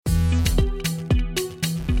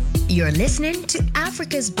You're listening to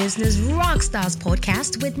Africa's Business Rockstars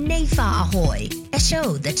podcast with Nefa Ahoy, a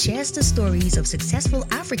show that shares the stories of successful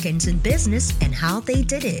Africans in business and how they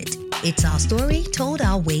did it. It's our story told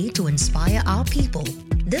our way to inspire our people.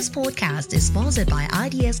 This podcast is sponsored by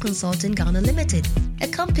IDS Consulting Ghana Limited, a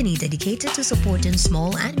company dedicated to supporting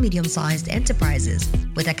small and medium-sized enterprises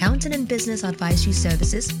with accounting and business advisory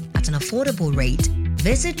services at an affordable rate.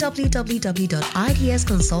 Visit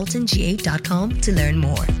www.idsconsultingga.com to learn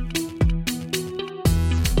more.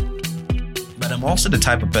 But I'm also the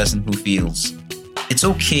type of person who feels it's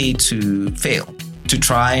okay to fail, to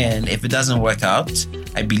try, and if it doesn't work out,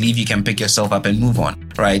 I believe you can pick yourself up and move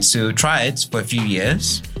on, right? So try it for a few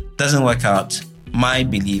years. Doesn't work out. My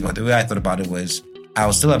belief, or the way I thought about it, was I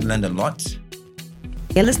will still have learned a lot.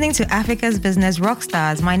 You're listening to Africa's Business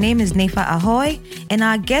Rockstars. My name is Nefa Ahoy, and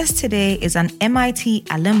our guest today is an MIT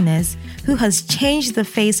alumnus who has changed the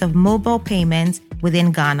face of mobile payments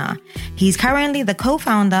within Ghana. He's currently the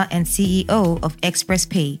co-founder and CEO of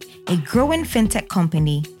ExpressPay, a growing fintech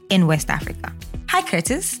company in West Africa. Hi,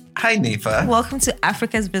 Curtis. Hi, Nefa. Welcome to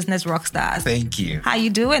Africa's Business Rockstars. Thank you. How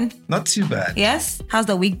you doing? Not too bad. Yes? How's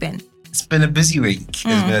the week been? It's been a busy week. It's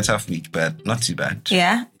been a tough week, but not too bad.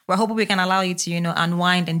 Yeah? We're hoping we can allow you to,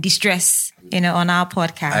 unwind and de-stress, on our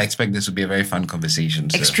podcast. I expect this will be a very fun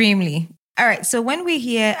conversation. So. Extremely. All right. So when we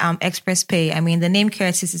hear ExpressPay, the name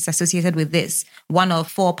Curtis is associated with this, one of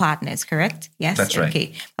 4 partners, correct? Yes? That's right.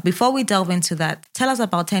 Okay. But before we delve into that, tell us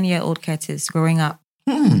about 10-year-old Curtis growing up.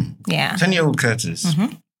 Yeah. 10-year-old Curtis.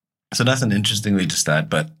 Mm-hmm. So that's an interesting way to start.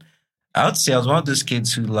 But I would say I was one of those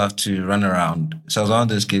kids who loved to run around. So I was one of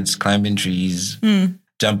those kids climbing trees,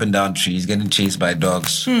 jumping down trees, getting chased by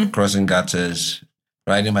dogs, crossing gutters,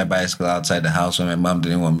 riding my bicycle outside the house when my mom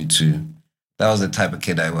didn't want me to. That was the type of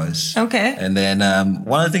kid I was. Okay. And then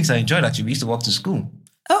one of the things I enjoyed, actually, we used to walk to school.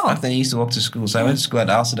 Oh. Back then, I used to walk to school. So I went to school at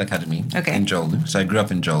Alcid Academy in Jolu. So I grew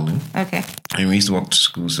up in Jolu. Okay. And we used to walk to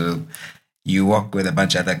school. So you walk with a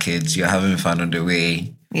bunch of other kids. You're having fun on the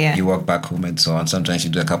way. Yeah. You walk back home and so on. Sometimes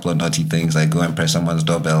you do a couple of naughty things like go and press someone's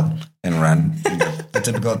doorbell and run. The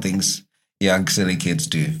typical things young, silly kids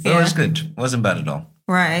do. But it was good. It wasn't bad at all.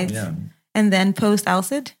 Right. Yeah. And then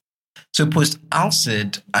post-Alcid? So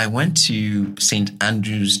post-Alcid, I went to St.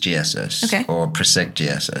 Andrews GSS or Presec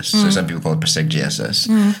GSS. So some people call it Presec GSS.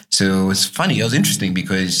 So it was funny. It was interesting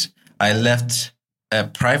because I left a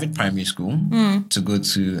private primary school to go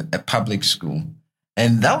to a public school.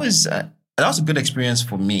 And that was a good experience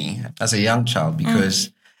for me as a young child because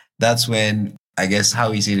that's when, I guess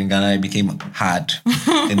how we see it in Ghana, it became hard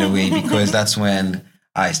in a way because that's when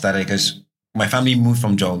I started, because my family moved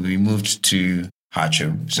from Jol. We moved to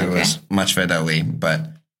Harcho, so it was much further away. But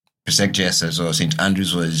Presec GSS or St.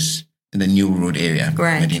 Andrews was in the New Road area,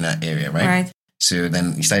 Medina area, right? So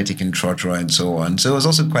then we started taking Trotro and so on. So it was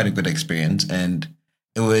also quite a good experience. And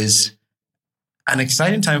it was an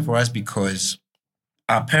exciting time for us because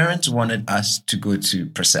our parents wanted us to go to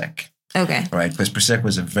Presec. Okay. Right, because Presec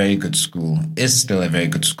was a very good school, is still a very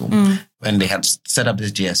good school. And they had set up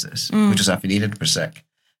this GSS, which was affiliated to Presec.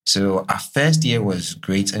 So our first year was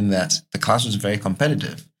great in that the class was very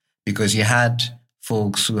competitive because you had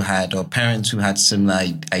folks who had, or parents who had similar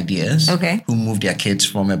ideas, who moved their kids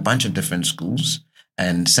from a bunch of different schools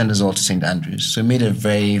and sent us all to St. Andrews. So it made a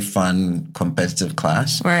very fun, competitive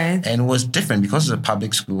class. Right. And it was different because it was a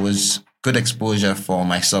public school. It was good exposure for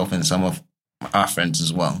myself and some of our friends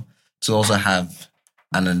as well, to also have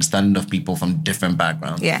an understanding of people from different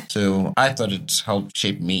backgrounds. Yeah. So I thought it helped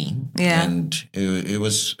shape me. Yeah. And it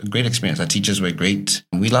was a great experience. Our teachers were great.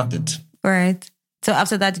 We loved it. Right. So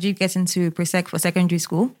after that, did you get into Presec for secondary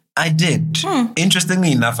school? I did.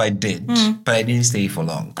 Interestingly enough, I did. But I didn't stay for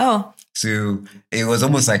long. Oh. So it was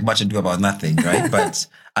almost like much ado about nothing, right? But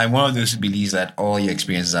I'm one of those who believes that all your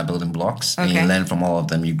experiences are building blocks. And you learn from all of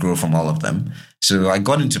them. You grow from all of them. So I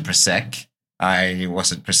got into Presec. I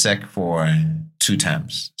was at Presec for 2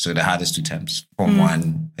 terms. So the hardest 2 terms. Form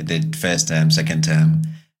 1, I did first term, second term,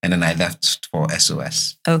 and then I left for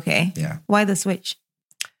SOS. Okay. Yeah. Why the switch?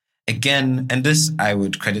 Again, and this I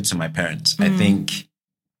would credit to my parents. I think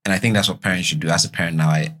that's what parents should do. As a parent now,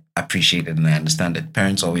 I appreciate it and I understand it.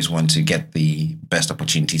 Parents always want to get the best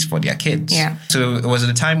opportunities for their kids. Yeah. So it was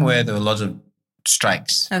at a time where there were lots of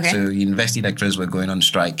strikes. Okay. So university lecturers were going on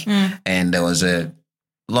strike and there was a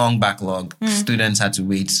long backlog. Students had to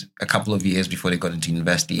wait a couple of years before they got into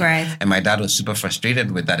university. Right. And my dad was super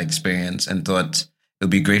frustrated with that experience and thought it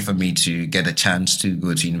would be great for me to get a chance to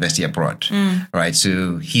go to university abroad. Right.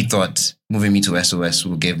 So he thought moving me to SOS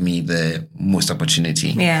will give me the most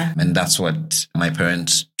opportunity. Yeah. And that's what my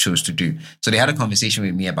parents chose to do. So they had a conversation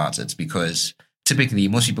with me about it because typically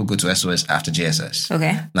most people go to SOS after JSS.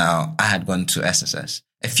 Okay. Now, I had gone to SSS.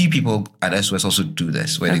 A few people at SOS also do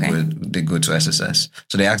this, where they go to SSS.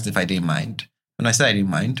 So they asked if I didn't mind. When I said I didn't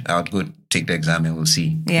mind, I would go take the exam and we'll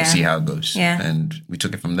see. Yeah. We'll see how it goes. Yeah. And we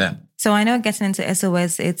took it from there. So I know getting into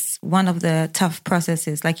SOS, it's one of the tough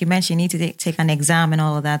processes. Like you mentioned, you need to take an exam and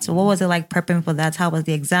all of that. So what was it like prepping for that? How was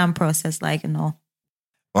the exam process like and all?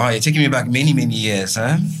 Wow, you're taking me back many, many years,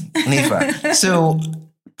 huh? Nefa. So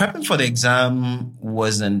prepping for the exam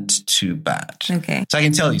wasn't too bad. Okay. So I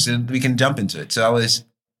can tell you, so we can jump into it. So I was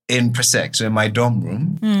in Presec, so in my dorm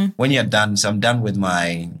room. When you're done, so I'm done with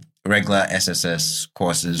my regular SSS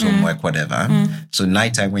courses, homework, whatever. So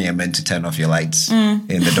nighttime when you're meant to turn off your lights in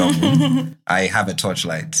the dorm room, I have a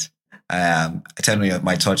torchlight. I turn on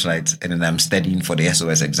my torchlight and then I'm studying for the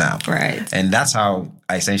SOS exam. Right. And that's how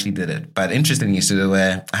I essentially did it. But interestingly, so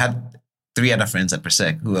I had 3 other friends at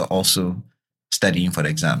Presec who were also studying for the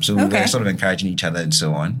exam. So we were sort of encouraging each other and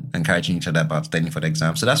so on, encouraging each other about studying for the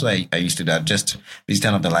exam. So that's why I used to do that. Just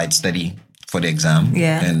turn off the light, study for the exam,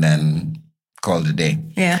 and then call it a day.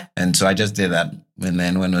 Yeah. And so I just did that. And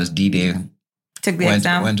then when it was D-Day,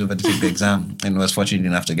 went over to take the exam and was fortunate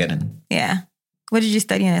enough to get in. Yeah. What did you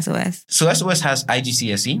study in SOS? So SOS has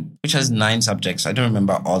IGCSE, which has 9 subjects. I don't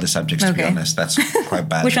remember all the subjects, to be honest. That's quite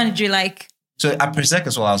bad. Which one did you like? So at Presec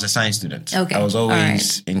as well, I was a science student. Okay. I was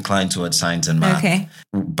always inclined towards science and math. Okay.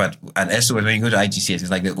 But at SOS, when you go to IGCSE,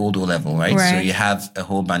 it's like the old O level, right? So you have a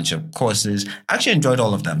whole bunch of courses. I actually enjoyed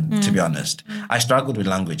all of them, to be honest. I struggled with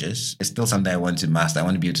languages. It's still something I want to master. I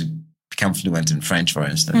want to be able to become fluent in French, for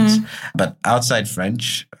instance. But outside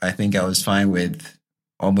French, I think I was fine with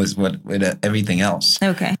almost with everything else.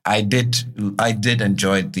 Okay. I did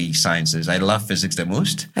enjoy the sciences. I love physics the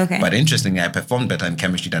most. Okay. But interestingly, I performed better in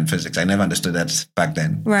chemistry than physics. I never understood that back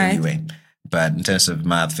then. Right. Anyway. But in terms of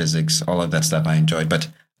math, physics, all of that stuff I enjoyed. But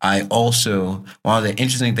I also, one of the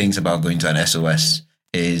interesting things about going to an SOS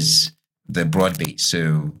is the broad base.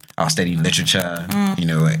 So I was studying literature,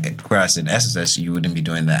 whereas in SSS, you wouldn't be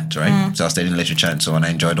doing that, right? So I was studying literature and so on. I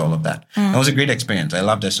enjoyed all of that. It was a great experience. I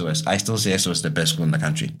loved SOS. I still say SOS is the best school in the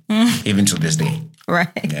country, even to this day. Right.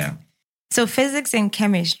 Yeah. So physics and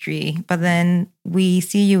chemistry, but then we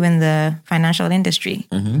see you in the financial industry.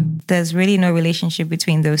 There's really no relationship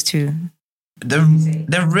between those two.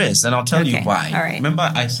 There is, and I'll tell you why. All right.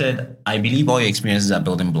 Remember, I said I believe all your experiences are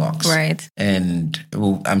building blocks. Right. And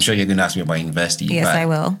I'm sure you're going to ask me about university. Yes, I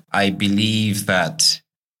will. I believe that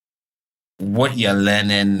what you're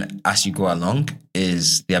learning as you go along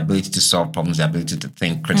is the ability to solve problems, the ability to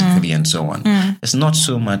think critically, and so on. It's not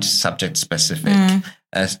so much subject specific,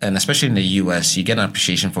 and especially in the US, you get an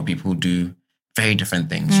appreciation for people who do very different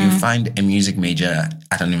things. You find a music major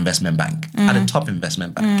at an investment bank, at a top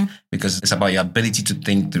investment bank, because it's about your ability to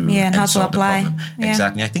think through and how solve to apply. the problem. Yeah.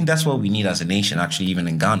 Exactly. I think that's what we need as a nation, actually, even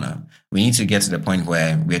in Ghana. We need to get to the point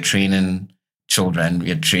where we're training children,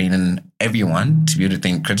 we're training everyone to be able to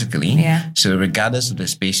think critically. Yeah. So regardless of the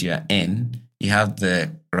space you're in, you have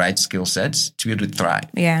the right skill sets to be able to thrive.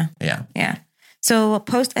 Yeah. Yeah. Yeah. So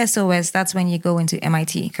post SOS, that's when you go into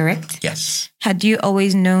MIT, correct? Yes. Had you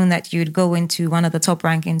always known that you'd go into one of the top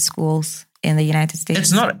ranking schools in the United States?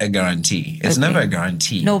 It's not a guarantee. It's never a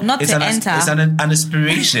guarantee. No, not it's to enter. It's an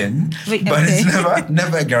aspiration, but it's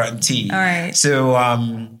never a guarantee. All right. So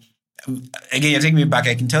again, you're taking me back.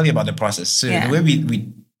 I can tell you about the process. So the way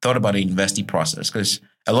we thought about the university process, because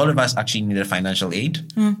a lot of us actually needed financial aid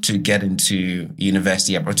to get into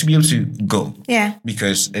university or to be able to go. Yeah.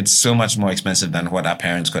 Because it's so much more expensive than what our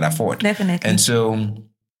parents could afford. Definitely. And so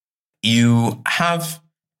you have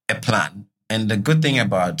a plan. And the good thing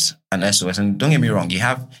about an SOS, and don't get me wrong, you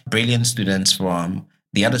have brilliant students from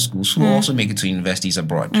the other schools who also make it to universities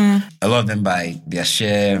abroad. A lot of them by their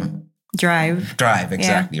sheer drive,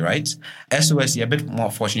 exactly, right? SOS, you're a bit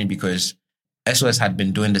more fortunate because SOS had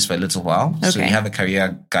been doing this for a little while. Okay. So you have a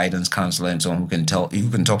career guidance counselor and so on who can talk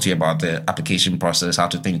to you about the application process, how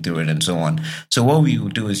to think through it and so on. So what we will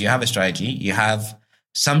do is you have a strategy. You have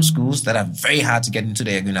some schools that are very hard to get into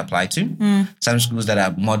that you're going to apply to. Some schools that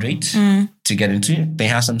are moderate to get into. They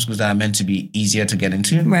have some schools that are meant to be easier to get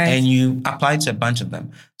into. Right. And you apply to a bunch of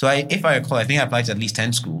them. So if I recall, I think I applied to at least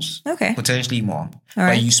 10 schools. Okay. Potentially more. All but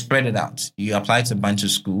right. you spread it out. You apply to a bunch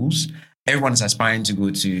of schools. Everyone is aspiring to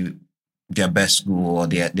go to their best school or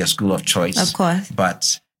their school of choice. Of course.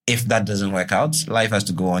 But if that doesn't work out, life has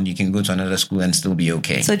to go on. You can go to another school and still be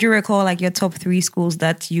okay. So do you recall like your top 3 schools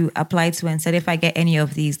that you applied to and said, if I get any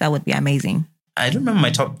of these, that would be amazing? I don't remember my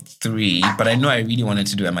top 3, but I know I really wanted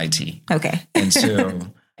to do MIT. Okay. And so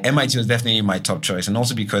MIT was definitely my top choice. And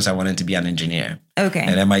also because I wanted to be an engineer. Okay.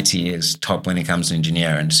 And MIT is top when it comes to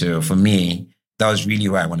engineering. So for me, that was really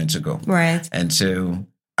where I wanted to go. Right. And so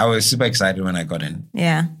I was super excited when I got in.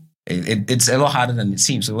 Yeah. It's a lot harder than it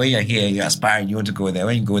seems. So when you're here, you're aspiring, you want to go there.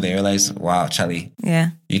 When you go there, you realize, wow, Charlie.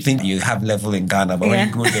 Yeah. You think you have level in Ghana, but when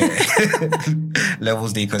you go there,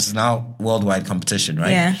 levels there, because it's now worldwide competition,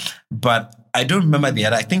 right? Yeah. But I don't remember the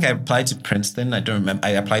other. I think I applied to Princeton. I don't remember.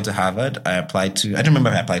 I applied to Harvard. I don't remember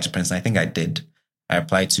if I applied to Princeton. I think I did. I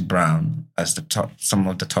applied to Brown as some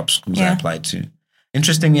of the top schools I applied to.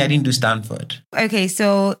 Interestingly, I didn't do Stanford. Okay,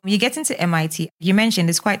 so you get into MIT. You mentioned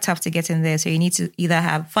it's quite tough to get in there. So you need to either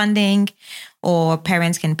have funding or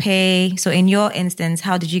parents can pay. So in your instance,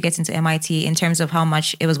 how did you get into MIT in terms of how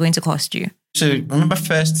much it was going to cost you? So remember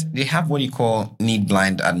first, they have what you call need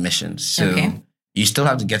blind admissions. So you still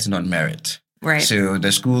have to get in on merit. Right. So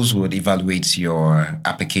the schools would evaluate your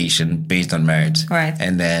application based on merit. Right.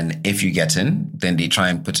 And then if you get in, then they try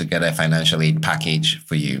and put together a financial aid package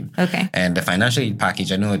for you. Okay. And the financial aid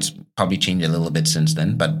package, I know it's probably changed a little bit since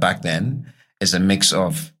then, but back then it's a mix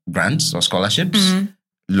of grants or scholarships,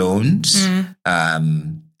 loans,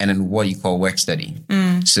 and then what you call work study.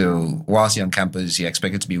 So whilst you're on campus, you're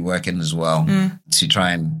expected to be working as well to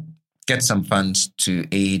try and get some funds to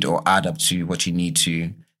aid or add up to what you need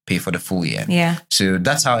to pay for the full year. Yeah. So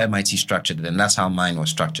that's how MIT structured it, and that's how mine was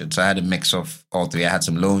structured. So I had a mix of all three. I had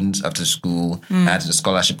some loans after school, I had the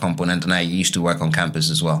scholarship component, and I used to work on campus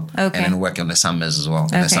as well. Okay. And then work on the summers as well.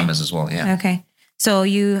 Yeah. Okay. So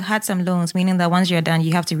you had some loans, meaning that once you're done,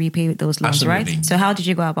 you have to repay those loans, Absolutely. right? So how did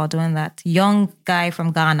you go about doing that? Young guy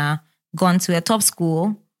from Ghana, gone to a top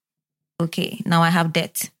school. Okay, now I have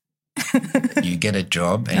debt. You get a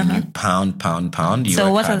job and you pound.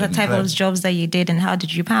 So what are the type of jobs that you did and how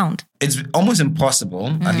did you pound? It's almost impossible,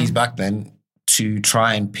 at least back then, to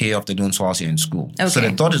try and pay off the loans whilst you're in school. Okay. So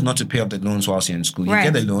the thought is not to pay off the loans whilst you're in school. You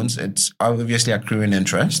get the loans, it's obviously accruing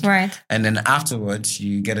interest. Right. And then afterwards,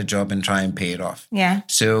 you get a job and try and pay it off. Yeah.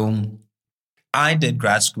 So I did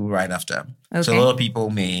grad school right after. Okay. So a lot of people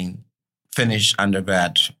may finish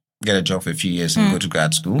undergrad, get a job for a few years and go to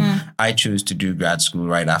grad school. I chose to do grad school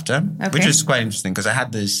right after, which is quite interesting because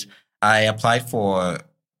I applied for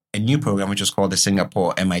a new program, which was called the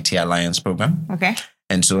Singapore MIT Alliance program. Okay.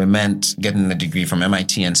 And so it meant getting a degree from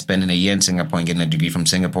MIT and spending a year in Singapore and getting a degree from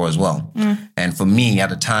Singapore as well. And for me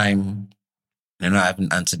at the time, I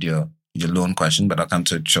haven't answered your loan question, but I'll come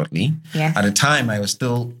to it shortly. Yeah. At the time, I was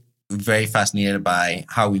still very fascinated by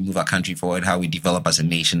how we move our country forward, how we develop as a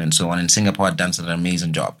nation and so on. And Singapore had done such an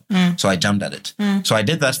amazing job. So I jumped at it. So I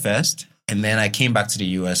did that first. And then I came back to the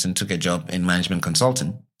US and took a job in management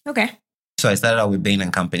consulting. Okay. So I started out with Bain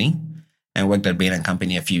 & Company and worked at Bain &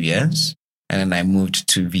 Company a few years. And then I moved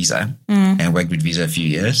to Visa and worked with Visa a few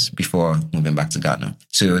years before moving back to Ghana.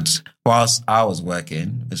 So whilst I was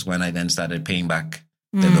working is when I then started paying back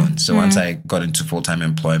the loan. So once I got into full-time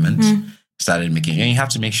employment, started making, and you have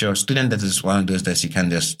to make sure student debt is one of those debts you can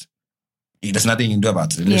just, there's nothing you can do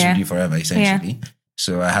about it. It lives with you forever, essentially. Yeah.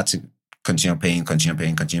 So I had to continue paying to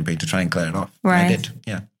try and clear it off. Right. And I did,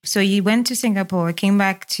 yeah. So you went to Singapore, came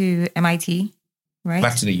back to MIT, right?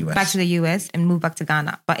 Back to the US. Back to the US and moved back to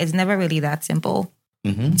Ghana. But it's never really that simple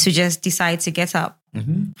to just decide to get up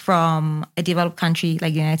from a developed country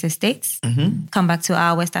like the United States, come back to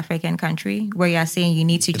our West African country where you're saying you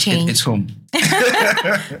need to change. It's home.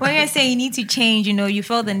 When you're saying you need to change, you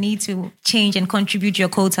felt the need to change and contribute your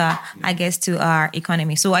quota, I guess, to our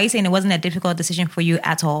economy. So are you saying it wasn't a difficult decision for you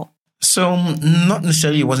at all? So not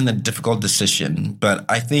necessarily it wasn't a difficult decision, but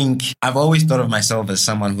I think I've always thought of myself as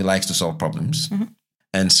someone who likes to solve problems.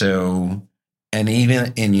 And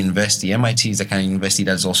even in university, MIT is the kind of university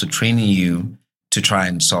that's also training you to try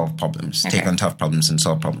and solve problems, take on tough problems and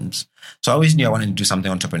solve problems. So I always knew I wanted to do something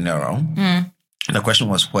entrepreneurial. And the question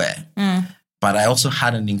was where. But I also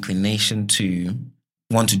had an inclination to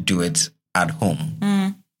want to do it at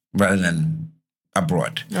home rather than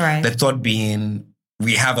abroad. Right. The thought being,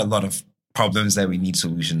 we have a lot of problems that we need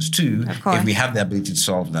solutions to. If we have the ability to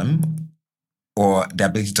solve them or the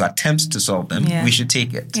ability to attempt to solve them, we should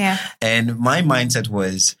take it. Yeah. And my mindset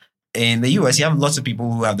was, in the US, you have lots of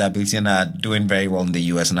people who have the ability and are doing very well in the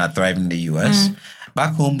US and are thriving in the US.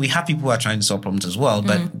 Back home, we have people who are trying to solve problems as well.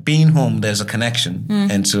 But being home, there's a connection.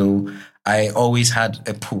 And so I always had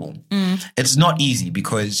a pool. It's not easy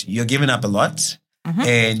because you're giving up a lot.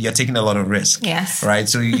 And you're taking a lot of risk. Yes. Right?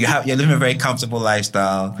 So you're living a very comfortable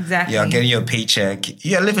lifestyle. Exactly. You're getting your paycheck.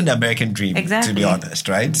 You're living the American dream, to be honest,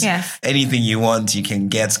 right? Yes. Anything you want, you can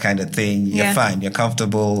get kind of thing. You're fine. You're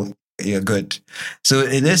comfortable. You're good. So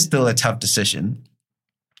it is still a tough decision.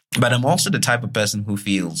 But I'm also the type of person who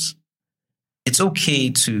feels it's okay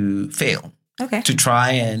to fail. Okay. To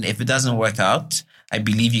try, and if it doesn't work out, I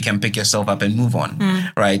believe you can pick yourself up and move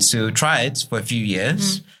on, right? So try it for a few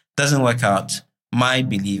years. Doesn't work out. My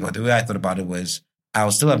belief, or the way I thought about it, was I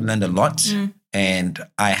will still have learned a lot, and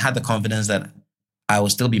I had the confidence that I will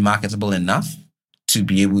still be marketable enough to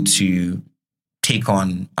be able to take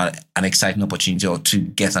on an exciting opportunity or to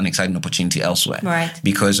get an exciting opportunity elsewhere, right?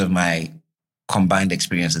 Because of my combined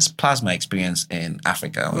experiences plus my experience in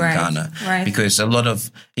Africa or in Ghana. Right. Because a lot of,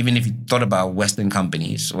 even if you thought about Western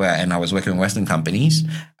companies, and I was working with Western companies,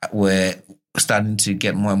 were starting to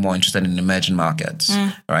get more and more interested in emerging markets,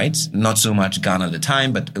 right? Not so much Ghana at the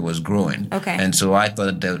time, but it was growing. Okay. And so I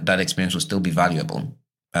thought that experience would still be valuable,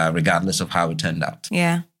 regardless of how it turned out.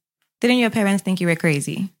 Yeah. Didn't your parents think you were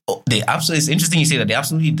crazy? Oh, it's interesting you say that. They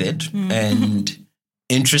absolutely did. And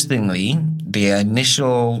interestingly, their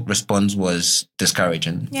initial response was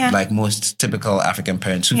discouraging. Yeah. Like most typical African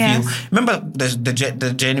parents who feel, remember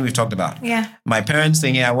the journey we've talked about? Yeah. My parents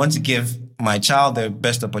saying, I want to give my child the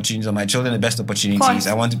best opportunities or my children the best opportunities.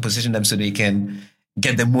 I want to position them so they can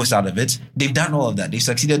get the most out of it. They've done all of that. They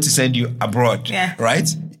succeeded to send you abroad, right?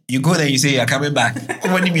 You go there, you say you're coming back.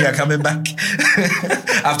 What do you mean you're coming back?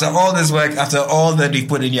 After all this work, after all that they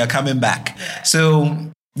put in, you're coming back. So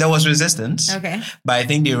there was resistance. Okay. But I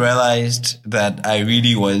think they realized that I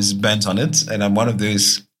really was bent on it. And I'm one of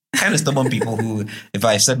those kind of stubborn people who, if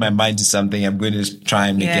I set my mind to something, I'm going to try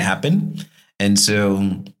and make it happen. And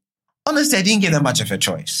so honestly, I didn't give them much of a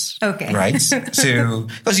choice. Okay. Right? So,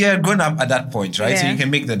 because you're grown up at that point, right? So you can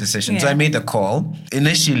make the decision. So I made the call.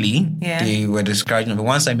 Initially, they were discouraging, but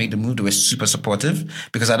once I made the move, they were super supportive,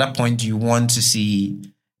 because at that point, you want to see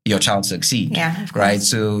your child succeed. Yeah, right?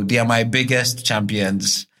 So they are my biggest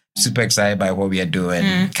champions. Super excited by what we are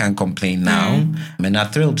doing. Can't complain now. And I'm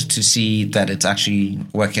thrilled to see that it's actually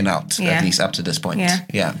working out, at least up to this point.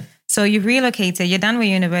 Yeah. So you've relocated, you're done with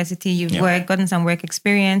university, you've worked, gotten some work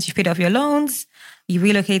experience, you've paid off your loans, you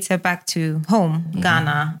relocated back to home,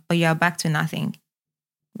 Ghana, but you're back to nothing,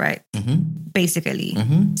 right? Basically.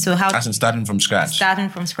 So how... As in starting from scratch. Starting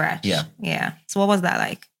from scratch. Yeah. So what was that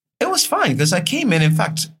like? It was fine, because I came in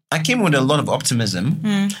fact, I came with a lot of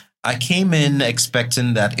optimism. I came in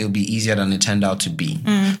expecting that it would be easier than it turned out to be.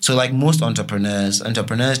 So like most entrepreneurs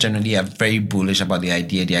generally are very bullish about the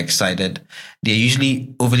idea. They're excited. They're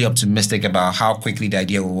usually overly optimistic about how quickly the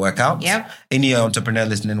idea will work out. Any entrepreneur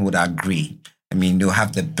listening would agree. I mean, they'll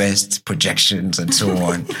have the best projections and so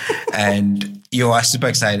on. And you are super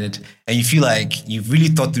excited and you feel like you've really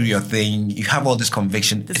thought through your thing. You have all this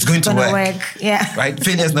conviction. It's going to work. Yeah. Right?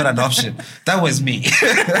 Failure is not an option. That was me.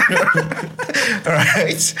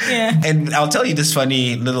 Right? Yeah. And I'll tell you this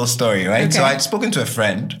funny little story, right? Okay. So I'd spoken to a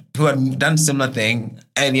friend who had done a similar thing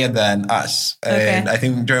earlier than us. And I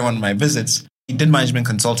think during one of my visits, he did management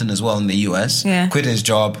consulting as well in the US, quit his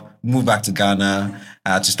job, moved back to Ghana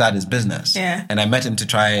to start his business. And I met him to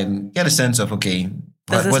try and get a sense of, okay,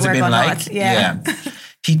 what's it been like?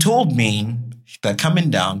 He told me that coming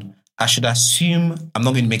down, I should assume I'm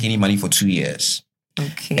not going to make any money for 2 years.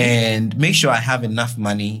 And make sure I have enough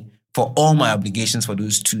money for all my obligations for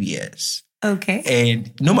those 2 years.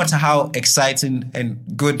 And no matter how exciting and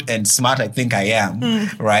good and smart I think I am,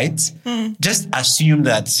 right? Just assume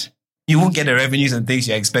that you won't get the revenues and things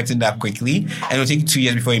you're expecting that quickly, and it'll take you 2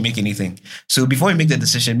 years before you make anything. So before you make the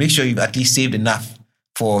decision, make sure you've at least saved enough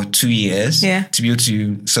for 2 years to be able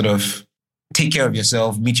to sort of take care of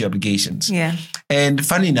yourself, meet your obligations. And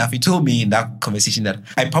funny enough, he told me in that conversation that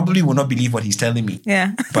I probably will not believe what he's telling me.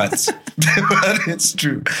 But it's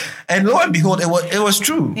true. And lo and behold, it was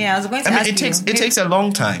true. I was going to ask it takes a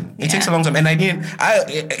long time. It takes a long time. And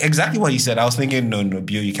exactly what he said, I was thinking, no,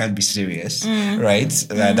 Bio, you can't be serious, right?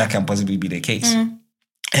 That can possibly be the case.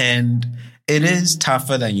 And it is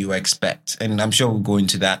tougher than you expect. And I'm sure we'll go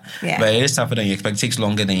into that. But it is tougher than you expect. It takes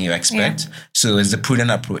longer than you expect. So it's the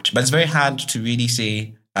prudent approach. But it's very hard to really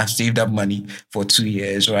say, I've saved up money for 2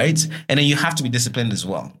 years, right? And then you have to be disciplined as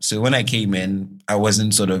well. So when I came in, I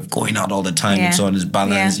wasn't sort of going out all the time and so on. It's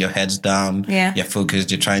balance, your head's down, you're focused,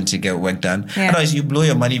 you're trying to get work done. Otherwise, you blow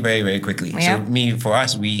your money very, very quickly. So for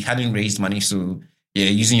us, we hadn't raised money, so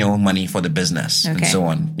using your own money for the business and so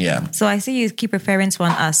on. So I see you keep referring to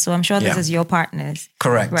us. So I'm sure this is your partners.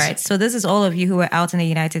 Correct. Right. So this is all of you who were out in the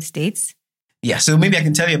United States. So maybe I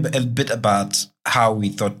can tell you a bit about how we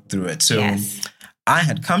thought through it. So I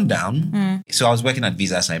had come down. So I was working at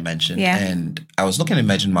Visa, as I mentioned, and I was looking at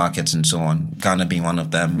emerging markets and so on, Ghana being one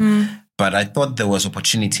of them. But I thought there was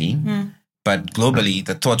opportunity. But globally,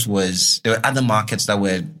 the thought was there were other markets that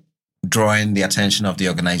were drawing the attention of the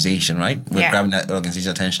organization, right? We're grabbing that organization's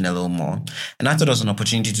attention a little more. And I thought there was an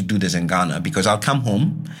opportunity to do this in Ghana because I'll come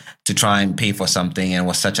home to try and pay for something and it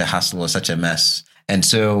was such a hassle or such a mess. And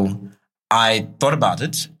so I thought about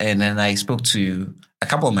it, and then I spoke to a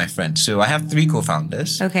couple of my friends. So I have 3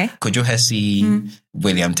 co-founders. Okay. Kojo Hesse,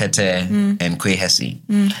 William Tete, and Kwe Hesse.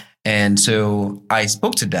 And so I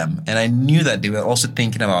spoke to them, and I knew that they were also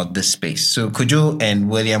thinking about this space. So Kojo and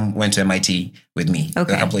William went to MIT with me a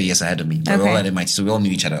couple of years ahead of me. They were all at MIT, so we all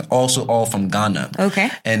knew each other. Also all from Ghana. Okay.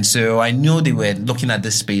 And so I knew they were looking at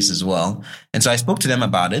this space as well. And so I spoke to them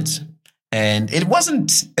about it, and it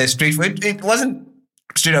wasn't straightforward. It wasn't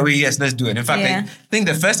straight away, yes, let's do it. In fact, I think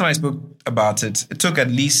the first time I spoke about it, it took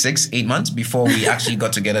at least 6-8 months before we actually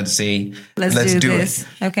got together to say, let's do it.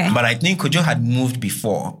 Okay. But I think Kojo had moved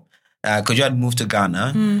before. Kojo had moved to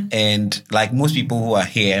Ghana. And like most people who are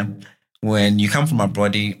here, when you come from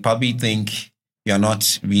abroad, they probably think you're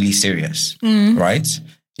not really serious, right?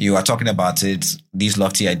 You are talking about it, these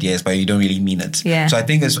lofty ideas, but you don't really mean it. Yeah. So I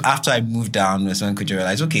think it's after I moved down, was when Kojo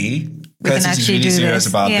realized, okay, Curtis is really serious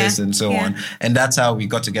about this and so on. And that's how we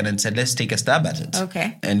got together and said, let's take a stab at it.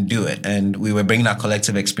 Okay. And do it. And we were bringing our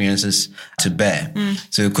collective experiences to bear.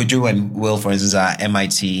 So Kojo and Will, for instance, are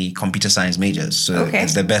MIT computer science majors. So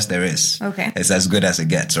it's the best there is. Okay. It's as good as it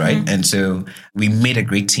gets, right? And so we made a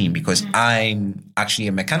great team because I'm actually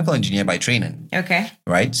a mechanical engineer by training. Okay.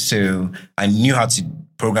 Right? So I knew how to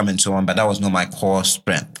program and so on, but that was not my core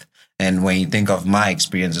strength. And when you think of my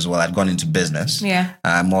experience as well, I'd gone into business,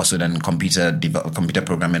 more so than computer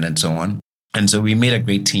programming and so on. And so we made a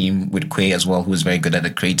great team with Kwe as well, who was very good at the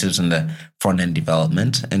creatives and the front-end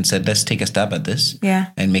development, and said, let's take a stab at this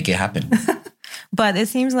and make it happen. But it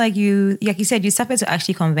seems like you said, you suffered to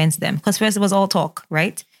actually convince them, because first it was all talk,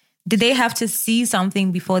 right? Did they have to see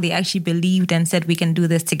something before they actually believed and said, we can do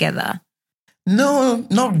this together? No,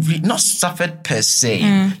 not suffered per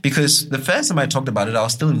se, because the first time I talked about it, I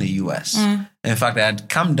was still in the US. In fact, I had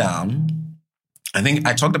come down. I think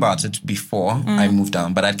I talked about it before I moved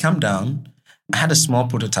down, but I'd come down. I had a small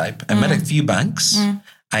prototype. I met a few banks.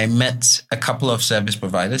 I met a couple of service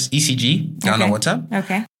providers, ECG, Ghana Water.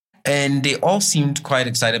 Okay. And they all seemed quite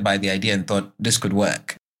excited by the idea and thought this could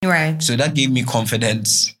work. Right. So that gave me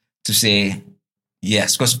confidence to say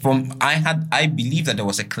yes, because I believe that there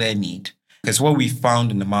was a clear need. Because what we found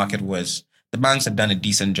in the market was the banks had done a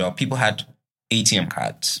decent job. People had ATM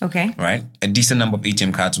cards. Okay. Right? A decent number of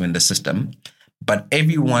ATM cards were in the system. But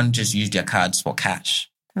everyone just used their cards for cash.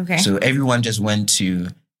 Okay. So everyone just went to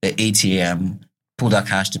the ATM, pulled out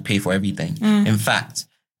cash to pay for everything. In fact,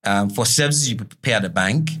 for services you pay at the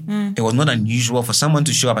bank, it was not unusual for someone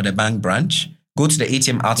to show up at the bank branch, go to the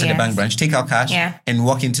ATM outside the bank branch, take out cash, and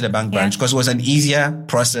walk into the bank branch, because it was an easier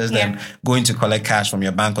process than going to collect cash from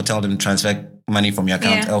your bank or tell them to transfer money from your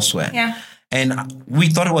account elsewhere. Yeah. And we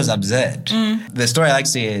thought it was absurd. The story I like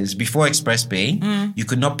to say is, before Express Pay, you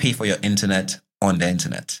could not pay for your internet on the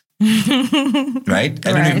internet. Right?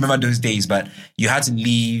 I don't know if you remember those days, but you had to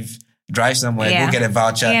leave, drive somewhere, go get a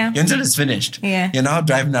voucher. Your internet is finished. You're now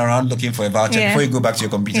driving around looking for a voucher before you go back to your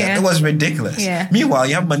computer. It was ridiculous. Meanwhile,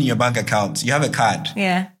 you have money in your bank account. You have a card.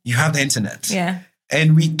 You have the internet.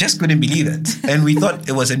 And we just couldn't believe it. And we thought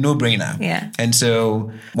it was a no-brainer. And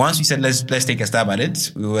so once we said, let's take a stab at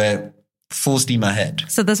it, we were full steam ahead.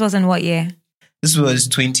 So this was in what year? This was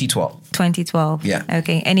 2012. 2012. Yeah.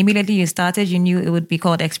 Okay. And immediately you started, you knew it would be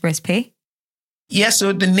called Express Pay? Yeah,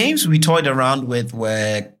 so the names we toyed around with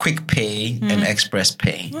were Quick Pay and Express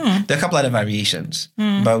Pay. There are a couple other variations,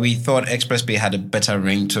 but we thought Express Pay had a better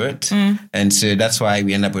ring to it. And so that's why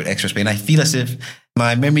we ended up with Express Pay. And I feel as if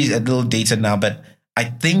my memory is a little dated now, but I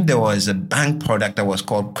think there was a bank product that was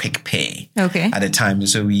called Quick Pay at the time.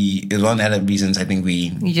 So it was one of the other reasons I think we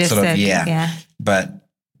But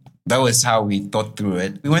that was how we thought through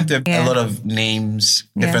it. We went through a lot of names,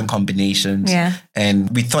 different combinations.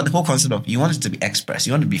 And we thought the whole concept of, you want it to be express,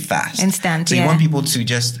 you want it to be fast. Instant. So you want people to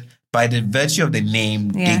just, by the virtue of the name,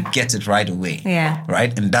 they get it right away.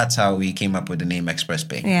 Right? And that's how we came up with the name Express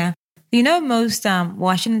Pay. Yeah. You know, most, well,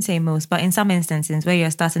 I shouldn't say most, but in some instances where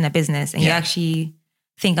you're starting a business and you actually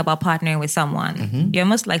think about partnering with someone, you're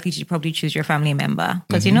most likely to probably choose your family member,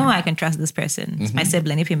 because you know, I can trust this person. It's my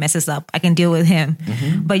sibling. If he messes up, I can deal with him.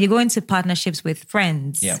 But you go into partnerships with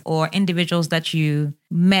friends or individuals that you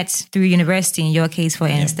met through university, in your case, for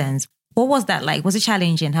instance. What was that like? Was it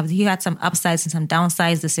challenging? Have you had some upsides and some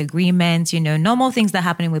downsides, disagreements, normal things that are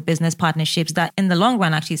happening with business partnerships that in the long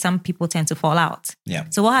run, actually, some people tend to fall out?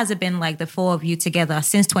 So what has it been like, the four of you together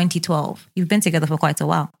since 2012? You've been together for quite a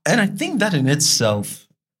while. And I think that in itself,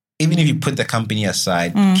 even if you put the company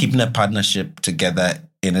aside, keeping a partnership together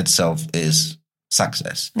in itself is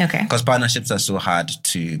success. Okay. Because partnerships are so hard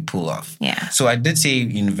to pull off. Yeah. So I did say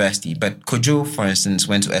university, but Kojo, for instance,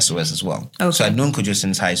 went to SOS as well. Okay. So I'd known Kojo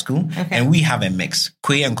since high school. Okay. And we have a mix.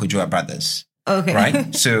 Kwe and Kojo are brothers. Okay.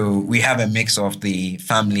 Right? So we have a mix of the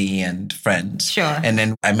family and friends. Sure. And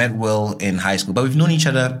then I met Will in high school, but we've known each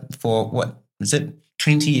other for what is it?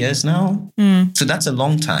 20 years now. So that's a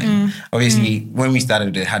long time. Obviously, when we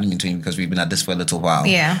started, it hadn't been 20 because we've been at this for a little while.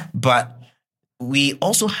 Yeah. But we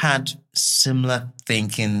also had similar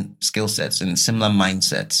thinking skill sets and similar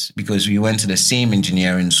mindsets because we went to the same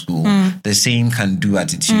engineering school, the same can-do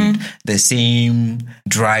attitude, the same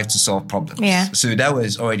drive to solve problems. Yeah. So that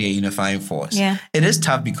was already a unifying force. Yeah. It is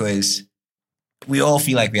tough because we all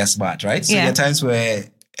feel like we are smart, right? So there are times where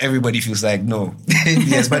everybody feels like, no.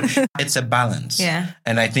 Yes, but it's a balance. Yeah.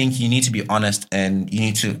 And I think you need to be honest and you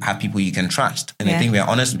need to have people you can trust. And I think we are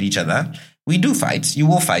honest with each other. We do fight. You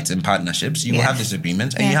will fight in partnerships. You will have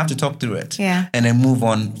disagreements and you have to talk through it and then move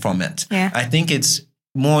on from it. Yeah. I think it's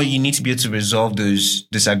more you need to be able to resolve those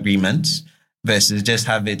disagreements versus just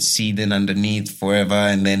have it seething underneath forever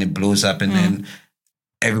and then it blows up and then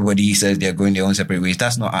everybody says they're going their own separate ways.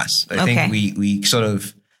 That's not us. I think we sort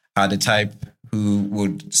of are the type who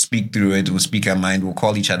would speak through it, will speak our mind, will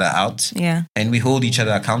call each other out. Yeah. And we hold each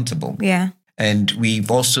other accountable. Yeah. And we've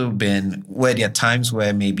also been, where there are times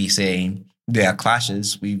where maybe saying there are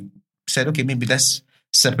clashes, we've said, okay, maybe let's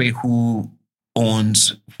separate who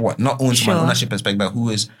owns what, not owns from an ownership perspective, but who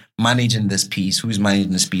is managing this piece, who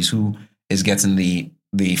is getting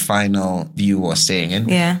the final view or saying. And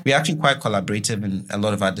we're actually quite collaborative in a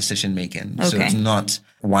lot of our decision making. So it's not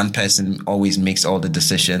one person always makes all the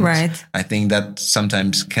decisions. Right. I think that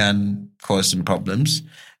sometimes can cause some problems.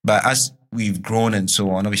 But as we've grown and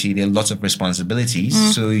so on, obviously there are lots of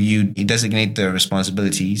responsibilities. So you designate the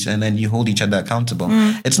responsibilities and then you hold each other accountable.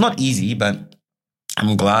 It's not easy, but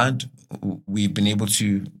I'm glad we've been able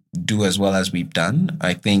to do as well as we've done.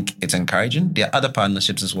 I think it's encouraging. There are other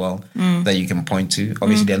partnerships as well that you can point to.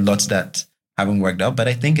 Obviously, there are lots that haven't worked out, but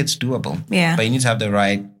I think it's doable. Yeah. But you need to have the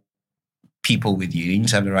right people with you. You need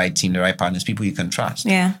to have the right team, the right partners, people you can trust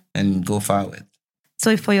and go far with.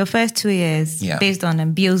 So for your first 2 years, based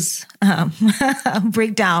on Bill's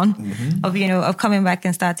breakdown of coming back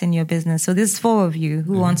and starting your business. So there's 4 of you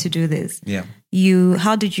who want to do this. Yeah.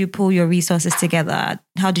 How did you pull your resources together?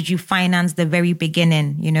 How did you finance the very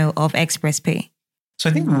beginning, of ExpressPay? So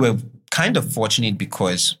I think we were kind of fortunate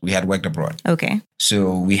because we had worked abroad. Okay.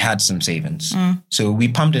 So we had some savings. So we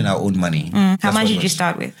pumped in our own money. How much did you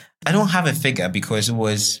start with? I don't have a figure because it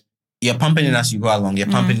was, you're pumping in as you go along. You're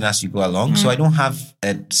pumping in as you go along. So I don't have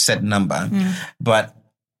a set number. But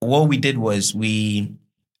what we did was we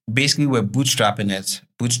basically were bootstrapping it,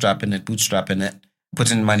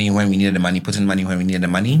 putting money when we needed the money,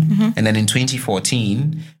 And then in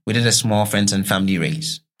 2014, we did a small friends and family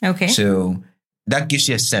raise. Okay. So that gives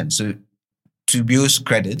you a sense. So to Bill's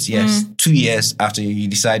credits, yes, 2 years after you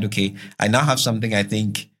decide, okay, I now have something I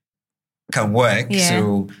think can work. Yeah.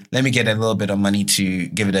 So let me get a little bit of money to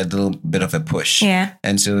give it a little bit of a push. Yeah.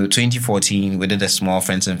 And so 2014, we did a small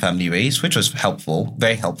friends and family raise, which was helpful,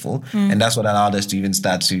 very helpful. And that's what allowed us to even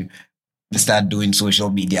start doing social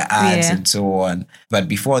media ads and so on. But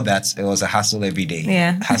before that, it was a hustle every day.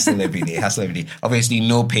 Yeah. Hustle every day. Obviously,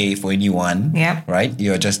 no pay for anyone. Yeah. Right?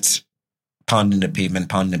 You're just pounding the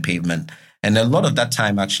pavement. And a lot of that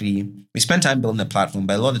time, actually, we spent time building the platform,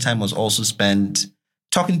 but a lot of the time was also spent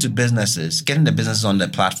talking to businesses, getting the businesses on the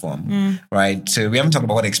platform, right? So we haven't talked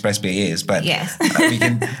about what ExpressPay is, but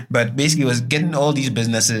but basically it was getting all these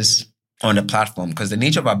businesses on the platform because the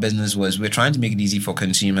nature of our business was we're trying to make it easy for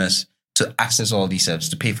consumers to access all these services,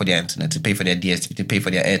 to pay for their internet, to pay for their DSTV, to pay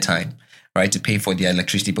for their airtime, right? To pay for their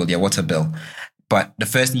electricity bill, their water bill. But the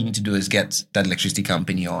first thing you need to do is get that electricity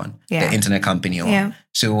company on, the internet company on. Yeah.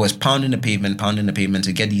 So it was pounding the pavement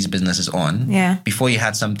to get these businesses on before you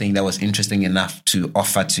had something that was interesting enough to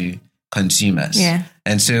offer to consumers. Yeah.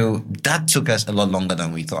 And so that took us a lot longer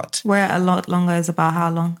than we thought. Where a lot longer is about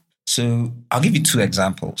how long? So I'll give you 2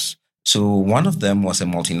 examples. So one of them was a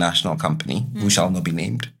multinational company who shall not be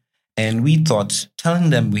named. And we thought, telling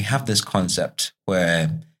them we have this concept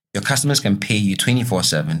where your customers can pay you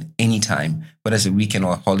 24/7, anytime, whether it's a weekend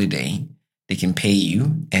or a holiday, they can pay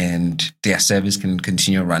you and their service can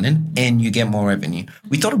continue running and you get more revenue.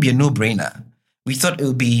 We thought it would be a no-brainer. We thought it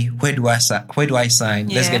would be, where do I sign?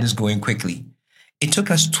 Let's get this going quickly. It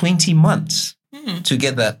took us 20 months to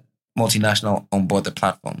get that multinational on board the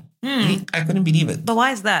platform. I couldn't believe it. But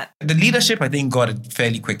why is that? The leadership, I think, got it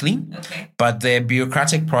fairly quickly. Okay. But the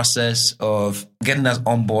bureaucratic process of getting us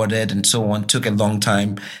onboarded and so on took a long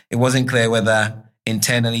time. It wasn't clear whether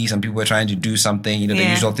internally some people were trying to do something, the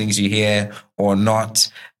usual things you hear or not.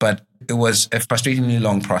 But it was a frustratingly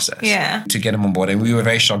long process to get them on board. And we were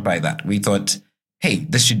very shocked by that. We thought, hey,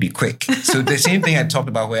 this should be quick. So the same thing I talked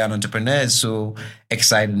about where an entrepreneur is so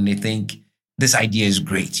excited and they think this idea is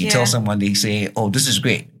great. You tell someone, they say, oh, this is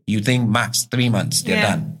great. You think max 3 months, they're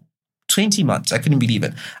done. 20 months. I couldn't believe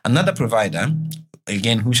it. Another provider,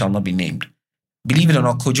 again, who shall not be named, believe it or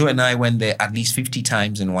not, Kojo and I went there at least 50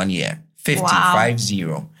 times in 1 year. 50,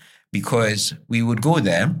 50. Because we would go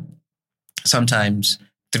there sometimes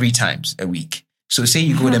 3 times a week. So say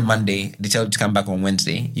you go there Monday, they tell you to come back on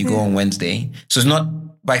Wednesday. You go on Wednesday. So it's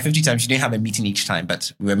not by 50 times, you didn't have a meeting each time,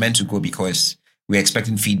 but we were meant to go because we're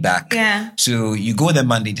expecting feedback. Yeah. So you go there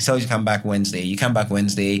Monday, they tell you to come back Wednesday. You come back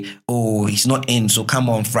Wednesday. Oh, he's not in, so come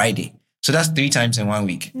on Friday. So that's 3 times in 1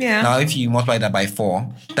 week. Yeah. Now, if you multiply that by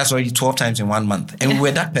 4, that's already 12 times in 1 month. And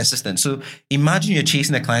we're that persistent. So imagine you're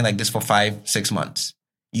chasing a client like this for 5-6 months.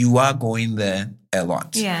 You are going there a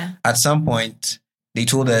lot. Yeah. At some point, they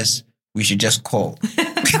told us we should just call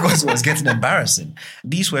because it was getting embarrassing.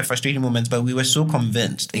 These were frustrating moments, but we were so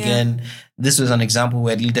convinced. Again, this was an example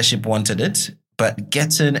where leadership wanted it, but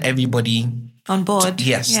getting everybody on board.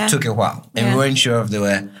 Took a while. And we weren't sure if there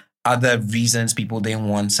were other reasons people didn't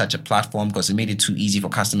want such a platform because it made it too easy for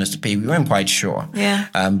customers to pay. We weren't quite sure. Yeah.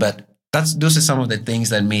 But those are some of the things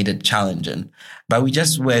that made it challenging. But we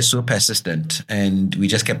just were so persistent and we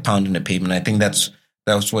just kept pounding the pavement. I think that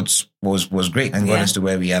what was great and got us to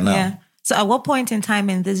where we are now. Yeah. So at what point in time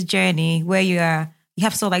in this journey where you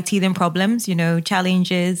have sort of like teething problems,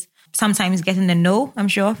 challenges, sometimes getting a no, I'm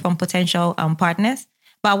sure, from potential partners.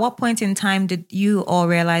 But at what point in time did you all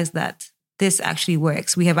realize that this actually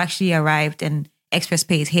works? We have actually arrived and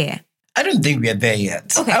ExpressPay is here. I don't think we are there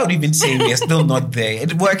yet. Okay. I would even say we are still not there.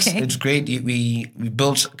 It works. Okay. It's great. We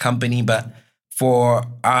built a company, but for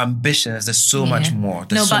our ambitions, there's so much more.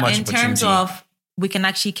 There's so much opportunity. In terms of we can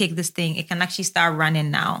actually kick this thing, it can actually start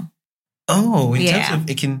running now. Oh, in terms of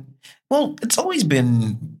it can... Well, it's always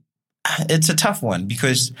been... It's a tough one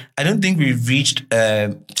because I don't think we've reached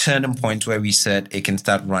a turning point where we said it can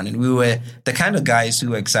start running. We were the kind of guys who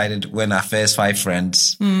were excited when our first 5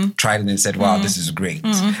 friends tried it and said, wow, this is great,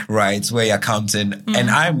 right? Where you're counting. And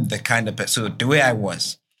I'm the kind of person, so the way I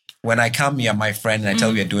was, when I come here, my friend, and I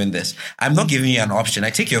tell you you're doing this, I'm not giving you an option.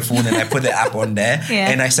 I take your phone and I put the app on there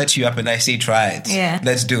and I set you up and I say, try it. Yeah.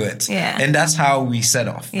 Let's do it. Yeah. And that's how we set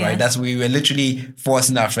off, right? We were literally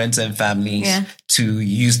forcing our friends and families to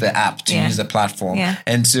use the app, to use the platform. Yeah.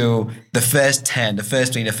 And so the first 10, the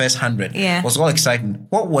first 20, the first 100 was all exciting.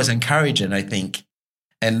 What was encouraging, I think,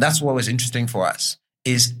 and that's what was interesting for us,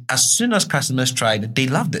 is as soon as customers tried it, they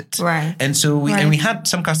loved it. Right. And so we had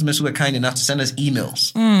some customers who were kind enough to send us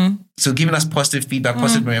emails. So giving us positive feedback,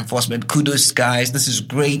 positive reinforcement. Kudos, guys. This is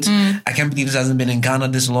great. I can't believe this hasn't been in Ghana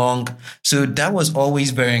this long. So that was always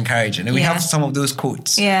very encouraging. And we have some of those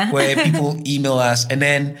quotes where people email us. And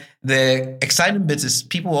then the exciting bit is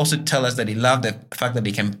people also tell us that they love the fact that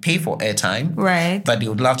they can pay for airtime. Right. But they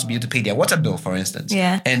would love to be able to pay their water bill, for instance.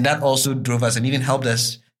 Yeah. And that also drove us and even helped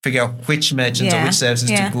us figure out which merchants or which services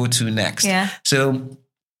to go to next. Yeah. So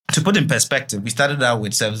to put in perspective, we started out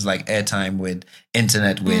with services like airtime, with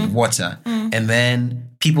internet, with water. And then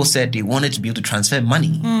people said they wanted to be able to transfer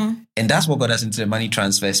money. And that's what got us into the money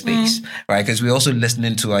transfer space, right? Because we're also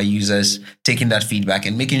listening to our users, taking that feedback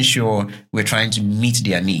and making sure we're trying to meet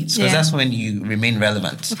their needs. Because that's when you remain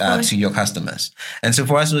relevant to your customers. And so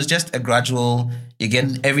for us, it was just a gradual,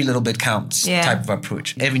 again, every little bit counts type of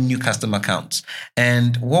approach. Every new customer counts.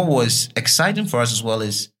 And what was exciting for us as well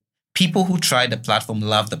is people who tried the platform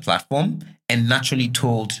loved the platform and naturally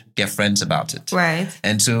told their friends about it. Right.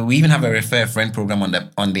 And so we even have a refer a friend program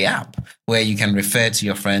on the app where you can refer to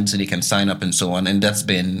your friends so they can sign up and so on. And that's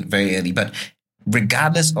been very early. But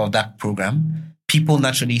regardless of that program, people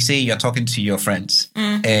naturally say you're talking to your friends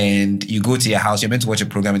and you go to your house, you're meant to watch a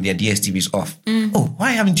program and their DSTV is off. Oh,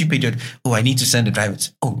 why haven't you paid your... Oh, I need to send the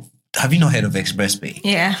drivers. Oh, have you not heard of ExpressPay?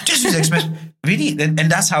 Yeah. Just use Express. Really? And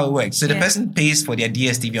that's how it works. So the person pays for their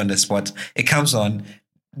DSTV on the spot. It comes on.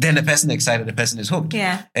 Then the person is excited. The person is hooked.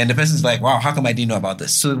 Yeah. And the person's like, wow, how come I didn't know about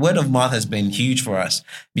this? So word of mouth has been huge for us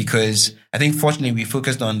because I think fortunately we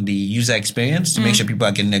focused on the user experience to make sure people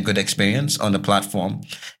are getting a good experience on the platform.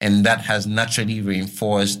 And that has naturally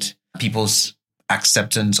reinforced people's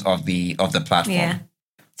acceptance of the platform. Yeah.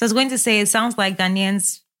 So I was going to say, it sounds like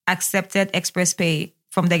Ghanaians accepted ExpressPay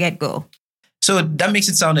from the get-go. So that makes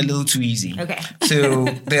it sound a little too easy. Okay. So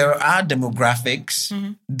there are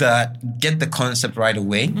demographics that get the concept right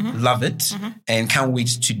away, love it, and can't wait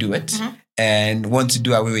to do it, and want to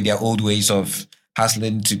do away with their old ways of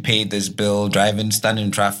hustling to pay this bill, driving, standing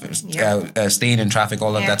in traffic, staying in traffic,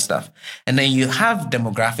 all of that stuff. And then you have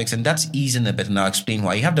demographics, and that's easing a bit, and I'll explain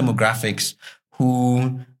why. You have demographics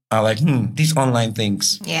who are like, these online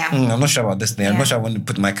things. Yeah. I'm not sure about this thing. I'm not sure I want to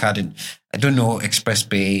put my card in. I don't know Express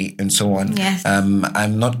Pay and so on. Yes.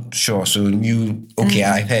 I'm not sure. So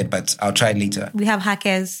I've heard, but I'll try it later. We have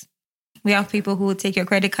hackers. We have people who will take your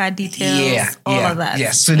credit card details, all of that.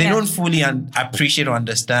 Yeah, so they don't fully appreciate or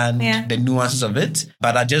understand the nuances of it,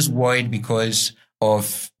 but are just worried because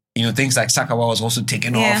of, things like Sakawa was also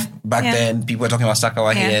taken off back then. People were talking about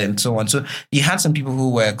Sakawa here and so on. So you had some people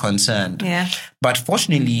who were concerned. Yeah. But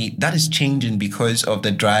fortunately, that is changing because of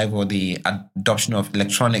the drive or the adoption of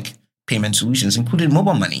electronic payment solutions, including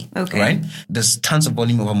mobile money. Okay. Right? There's tons of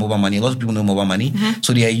volume over mobile money. A lot of people know mobile money.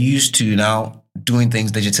 So they are used to now doing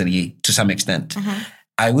things digitally to some extent.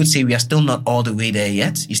 I would say we are still not all the way there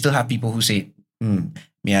yet. You still have people who say,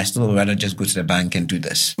 I still would rather just go to the bank and do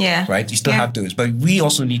this. Yeah. Right? You still have those. But we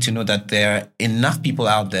also need to know that there are enough people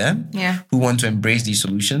out there who want to embrace these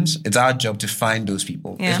solutions. It's our job to find those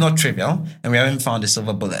people. It's not trivial, and we haven't found a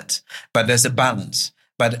silver bullet. But there's a balance.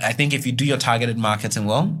 But I think if you do your targeted marketing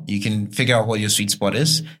well, you can figure out what your sweet spot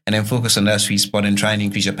is and then focus on that sweet spot and try and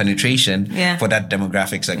increase your penetration for that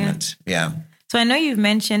demographic segment. Yeah. So I know you've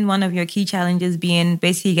mentioned one of your key challenges being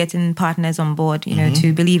basically getting partners on board,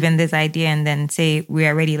 to believe in this idea and then say, we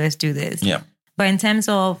are ready, let's do this. Yeah. But in terms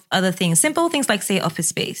of other things, simple things like, say, office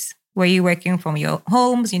space, where you're working from your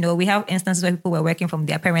homes, we have instances where people were working from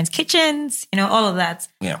their parents' kitchens, all of that.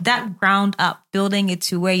 Yeah. That ground up, building it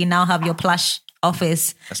to where you now have your plush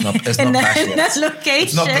office. It's not plush yet. That location.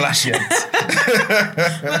 It's not plush yet.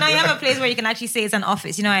 Well, now you have a place where you can actually say it's an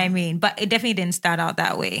office, you know what I mean? But it definitely didn't start out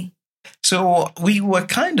that way. So we were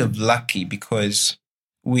kind of lucky because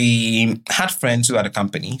we had friends who had a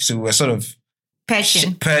company. So we were sort of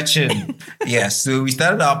perching. Yes. So we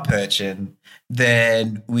started out perching.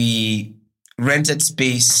 Then we rented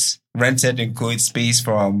and code space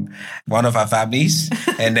from one of our families.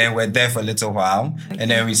 And then we're there for a little while. Okay. And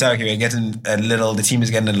then we said, okay, the team is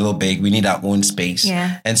getting a little big. We need our own space.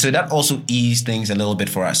 Yeah. And so that also eased things a little bit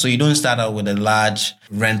for us. So you don't start out with a large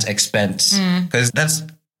rent expense because that's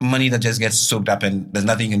money that just gets soaked up and there's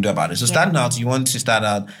nothing you can do about it. So starting out, you want to start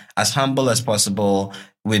out as humble as possible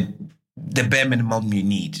with the bare minimum you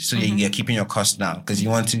need. So you're keeping your costs down because you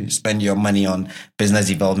want to spend your money on business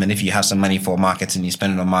development. If you have some money for marketing, you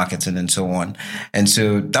spend it on marketing and so on. And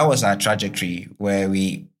so that was our trajectory where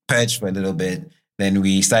we purged for a little bit. Then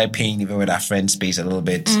we started paying even with our friend space a little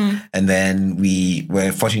bit. And then we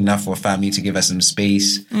were fortunate enough for a family to give us some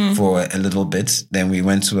space for a little bit. Then we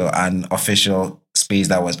went to an official space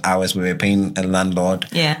that was ours. We were paying a landlord.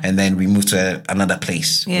 Yeah. And then we moved to another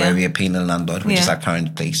place where we were paying a landlord, which is our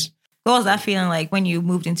current place. What was that feeling like when you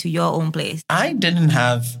moved into your own place? I didn't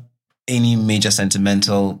have any major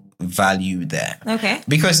sentimental value there. Okay.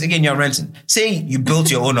 Because again, you're renting. Say you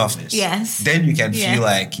built your own office. Yes. Then you can feel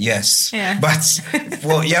like, yes. Yeah. But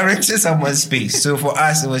you're renting someone's space. So for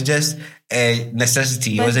us, it was just a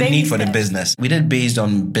necessity. It was a need for the business. We did based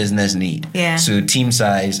on business need. Yeah. So team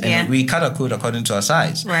size. And we cut our code according to our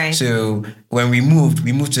size. Right. So when we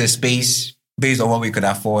moved to a space based on what we could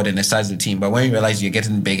afford and the size of the team. But when you realize you're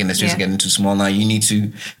getting big and the space is getting too small now, you need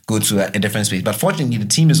to go to a different space. But fortunately, the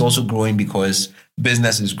team is also growing because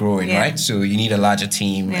business is growing, right? So you need a larger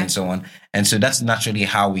team and so on. And so that's naturally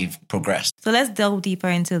how we've progressed. So let's delve deeper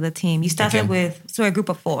into the team. You started with a group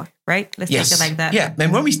of 4, right? Let's take it like that. Yeah.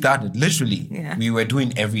 And when we started, literally, we were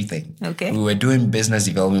doing everything. Okay. We were doing business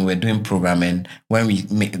development. We were doing programming. When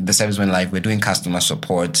the service went live, we're doing customer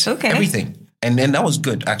support. Okay. Everything. And then that was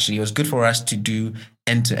good, actually. It was good for us to do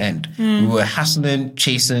end to end. We were hustling,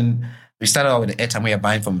 chasing. We started out with the airtime we are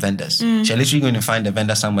buying from vendors. So you're literally going to find a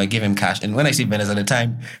vendor somewhere, give him cash. And when I say vendors at the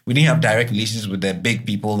time, we didn't have direct relations with the big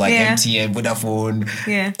people like MTN,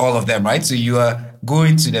 Vodafone, all of them, right? So you are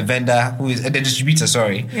going to the vendor who is the distributor,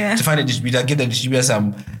 to find a distributor, give the distributor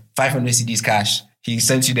some 500 CDs cash. He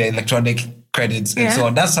sends you the electronic credits and so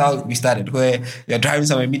on. That's how we started, where you're driving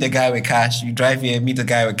somewhere, meet a guy with cash. You drive here, meet a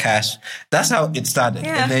guy with cash. That's how it started.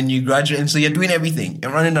 And then you graduate. And so you're doing everything.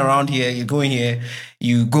 You're running around here. You're going here.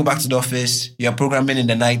 You go back to the office. You're programming in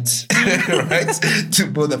the night, right? To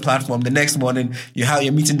build the platform. The next morning,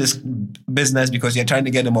 you're meeting this business because you're trying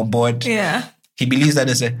to get them on board. Yeah. He believes that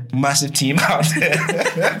there's a massive team out there.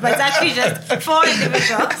 But it's actually just 4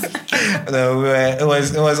 individuals. No, it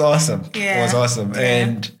was awesome. Yeah. It was awesome. Yeah.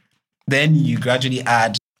 And then you gradually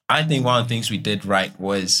add, I think one of the things we did right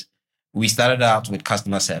was we started out with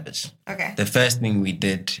customer service. Okay. The first thing we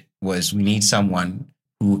did was we need someone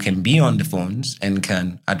who can be on the phones and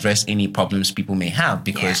can address any problems people may have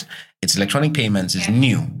because it's electronic payments is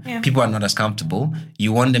new. Yeah. People are not as comfortable.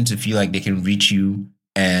 You want them to feel like they can reach you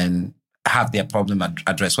and have their problem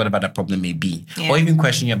addressed, whatever that problem may be. Yeah. Or even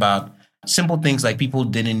questioning about simple things like people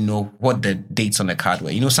didn't know what the dates on the card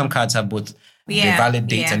were. Some cards have both the valid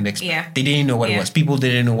dates and they didn't know what it was. People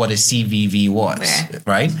didn't know what a CVV was,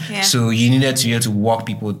 right? Yeah. So you needed to be able to walk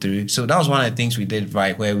people through. So that was one of the things we did,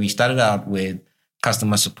 right, where we started out with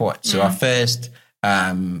customer support. So our first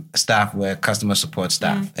staff were customer support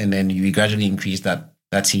staff, and then we gradually increased that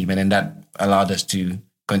team, and then that allowed us to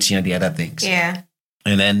continue the other things. Yeah.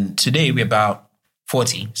 And then today we're about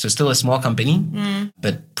 40. So still a small company,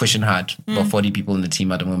 but pushing hard. About 40 people in the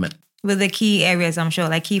team at the moment. With the key areas, I'm sure,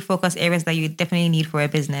 like key focus areas that you definitely need for a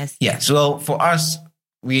business. Yeah. So for us,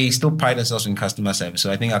 we still pride ourselves in customer service.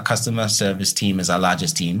 So I think our customer service team is our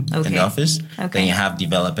largest team in the office. Okay. Then you have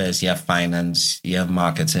developers, you have finance, you have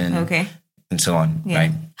marketing, and so on,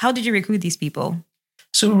 right? How did you recruit these people?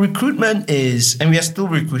 So recruitment is, and we are still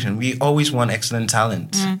recruiting. We always want excellent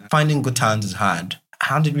talent. Finding good talent is hard.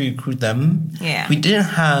 How did we recruit them? Yeah. We didn't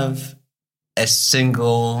have a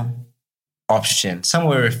single option. Some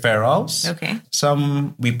were referrals. Okay.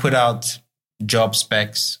 Some we put out job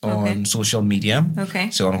specs on social media. Okay.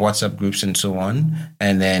 So on WhatsApp groups and so on.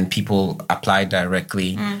 And then people applied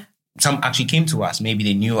directly. Some actually came to us. Maybe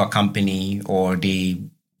they knew our company or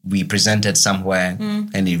we presented somewhere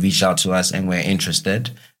and they reached out to us and were interested.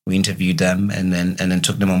 We interviewed them and then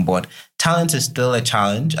took them on board. Talent is still a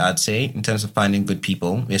challenge, I'd say, in terms of finding good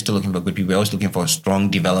people. We're still looking for good people. We're always looking for strong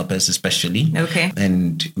developers, especially. Okay.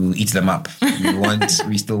 And we'll eat them up.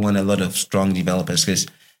 We still want a lot of strong developers because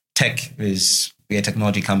we're a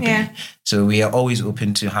technology company. Yeah. So we are always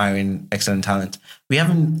open to hiring excellent talent. We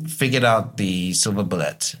haven't figured out the silver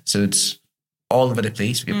bullet. So it's all over the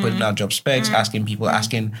place. We're putting out job specs,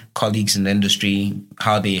 asking colleagues in the industry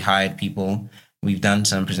how they hired people. We've done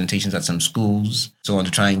some presentations at some schools, so on to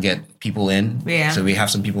try and get people in. Yeah. So we have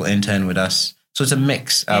some people intern with us. So it's a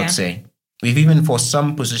mix, I would say. We've even, for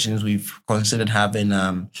some positions, we've considered having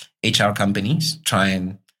HR companies try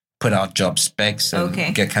and put out job specs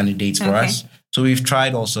and get candidates for us. So we've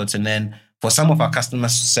tried all sorts. And then for some of our customer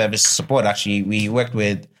service support, actually, we worked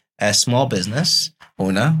with a small business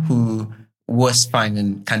owner who was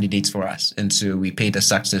finding candidates for us. And so we paid a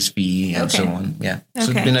success fee and so on. Yeah.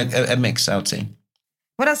 So it's been a mix, I would say.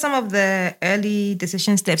 What are some of the early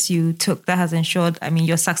decision steps you took that has ensured,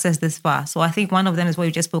 your success this far? So I think one of them is what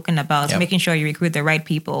you've just spoken about, making sure you recruit the right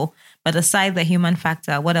people. But aside the human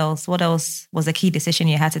factor, what else was a key decision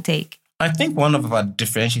you had to take? I think one of our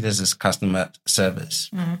differentiators is customer service.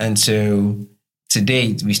 And so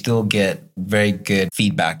today, we still get very good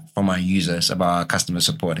feedback from our users about our customer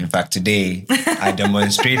support. In fact, today, I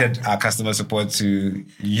demonstrated our customer support to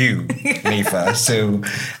you, Nefa. So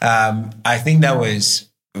I think that was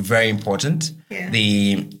very important. Yeah.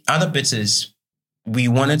 The other bit is we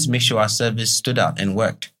wanted to make sure our service stood out and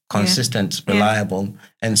worked, consistent, reliable.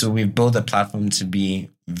 And so we've built a platform to be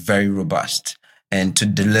very robust and to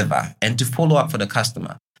deliver and to follow up for the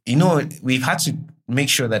customer. We've had to make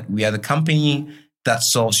sure that we are the company that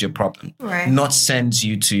solves your problem, not sends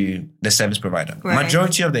you to the service provider. Right.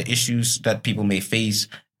 Majority of the issues that people may face,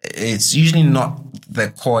 it's usually not the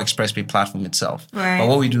core ExpressPay platform itself. Right. But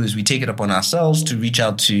what we do is we take it upon ourselves to reach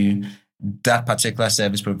out to that particular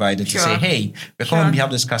service provider to say, hey, we're calling on behalf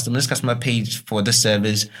of this customer paid for this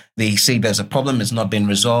service. They say there's a problem, it's not been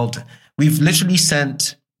resolved. We've literally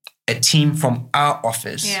sent a team from our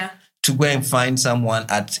office to go and find someone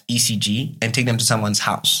at ECG and take them to someone's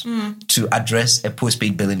house to address a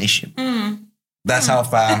postpaid billing issue. That's how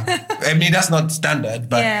far, that's not standard,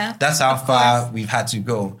 but that's how far we've had to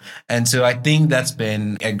go. And so I think that's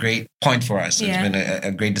been a great point for us. It's been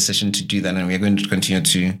a great decision to do that. And we're going to continue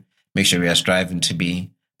to make sure we are striving to be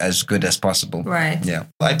as good as possible. Right. Yeah.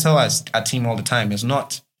 I tell our team all the time, you're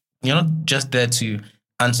not just there to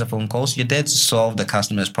answer phone calls, you're there to solve the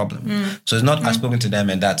customer's problem. So it's not I've spoken to them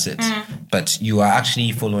and that's it. But you are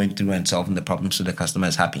actually following through and solving the problem so the customer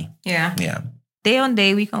is happy. Yeah. Yeah. Day on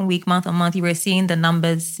day, week on week, month on month, you were seeing the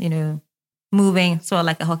numbers, moving sort of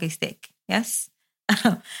like a hockey stick. Yes.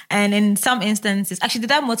 And in some instances, actually,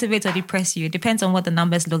 did that motivate or depress you? It depends on what the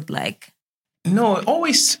numbers looked like. No, it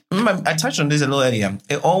always, remember, I touched on this a little earlier.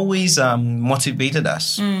 It always motivated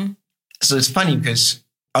us. So it's funny because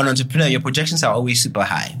an entrepreneur, your projections are always super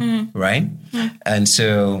high, right? And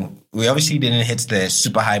so we obviously didn't hit the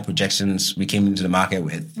super high projections we came into the market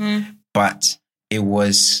with, but it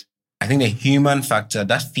was, I think the human factor,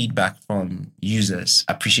 that feedback from users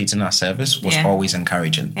appreciating our service was always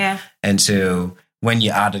encouraging. Yeah. And so when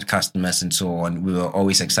you added customers and so on, we were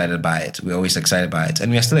always excited by it.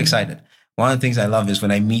 And we are still excited. One of the things I love is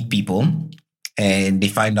when I meet people and they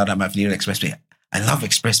find out I'm affiliated with ExpressPay. I love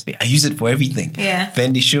ExpressPay. I use it for everything. Yeah.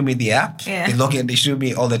 Then they show me the app. Yeah. They log in, they show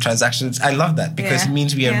me all the transactions. I love that because it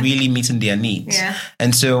means we are really meeting their needs. Yeah.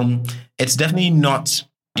 And so it's definitely not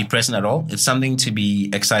depressing at all. It's something to be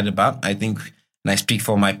excited about. I think when I speak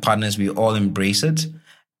for my partners, we all embrace it.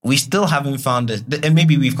 We still haven't found it, and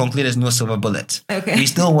maybe we've concluded there's no silver bullet. Okay. We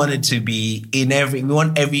still want it to be we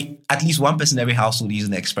want at least one person in every household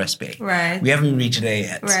using ExpressPay. Right. We haven't reached there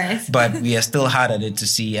yet. Right. But we are still hard at it to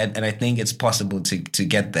see, and I think it's possible to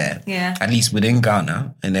get there. Yeah. At least within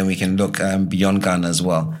Ghana, and then we can look beyond Ghana as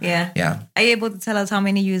well. Yeah. Yeah. Are you able to tell us how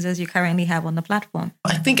many users you currently have on the platform?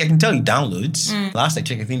 I think I can tell you downloads. Last I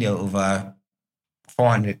checked, I think there are over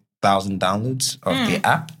 400,000 downloads of the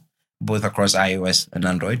app, both across iOS and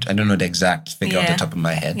Android. I don't know the exact figure off the top of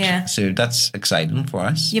my head. Yeah. So that's exciting for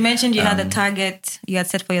us. You mentioned you had a target you had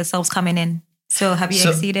set for yourselves coming in. So have you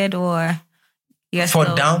exceeded or you're for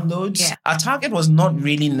still... downloads? Yeah. Our target was not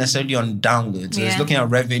really necessarily on downloads. It was looking at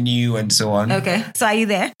revenue and so on. Okay. So are you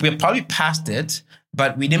there? We're probably past it,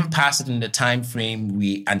 but we didn't pass it in the time frame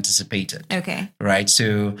we anticipated. Okay. Right.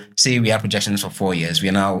 So say we have projections for 4 years. We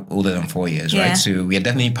are now older than 4 years, right? So we are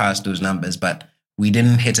definitely past those numbers, but we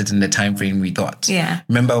didn't hit it in the time frame we thought. Yeah.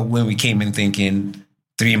 Remember when we came in thinking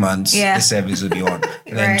 3 months, the service will be on.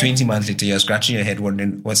 And then 20 months later, you're scratching your head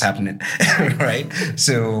wondering what's happening, right?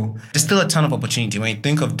 So there's still a ton of opportunity. When you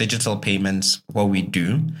think of digital payments, what we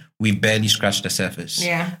do, we barely scratch the surface.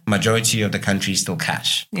 Yeah. Majority of the country is still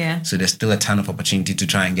cash. Yeah. So there's still a ton of opportunity to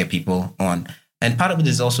try and get people on. And part of it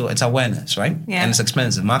is also, it's awareness, right? Yeah. And it's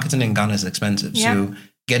expensive. Marketing in Ghana is expensive. Yeah. So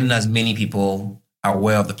getting as many people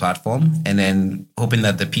aware of the platform and then hoping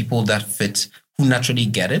that the people that fit, who naturally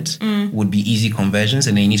get it, would be easy conversions,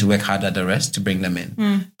 and they need to work hard at the rest to bring them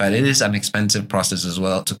in. But it is an expensive process as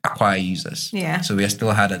well to acquire users. Yeah. So we are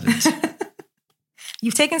still hard at it.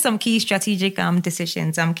 You've taken some key strategic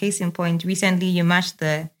decisions. Case in point, recently you matched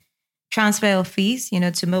the transfer of fees,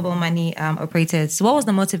 to mobile money operators. What was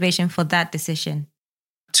the motivation for that decision?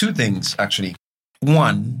 2 things, actually.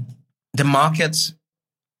 One, the market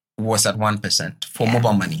was at 1% for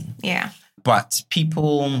mobile money. Yeah. But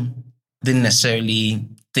people didn't necessarily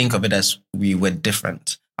think of it as we were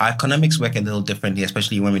different. Our economics work a little differently,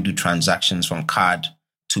 especially when we do transactions from card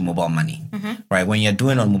to mobile money, right? When you're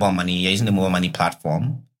doing on mobile money, you're using the mobile money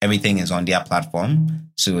platform. Everything is on their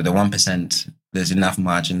platform. So the 1%, there's enough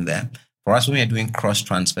margin there. For us, when we are doing cross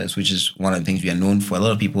transfers, which is one of the things we are known for, a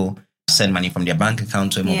lot of people send money from their bank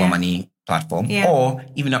account to a mobile money platform or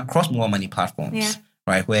even across mobile money platforms.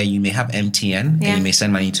 Right, where you may have MTN and you may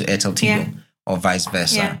send money to Airtel Tigo or vice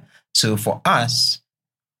versa. Yeah. So for us,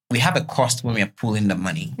 we have a cost when we are pooling the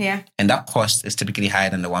money. Yeah. And that cost is typically higher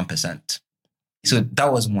than the 1%. So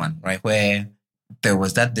that was one, right, where there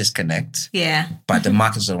was that disconnect. Yeah. But the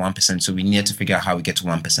market was at 1%. So we needed to figure out how we get to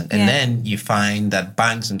 1%. And then you find that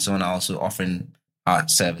banks and so on are also offering our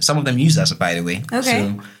service. Some of them use us, by the way.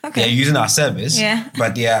 Okay. So they're using our service,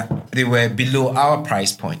 but they were below our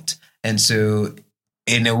price point. And so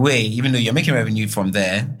in a way, even though you're making revenue from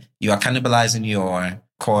there, you are cannibalizing your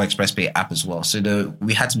core ExpressPay app as well. So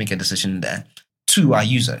we had to make a decision there. 2, our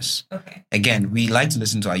users. Okay. Again, we like to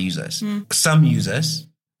listen to our users. Some users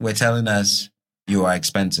were telling us, you are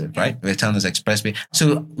expensive, right? We're telling us ExpressPay.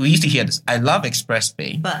 So we used to hear this. I love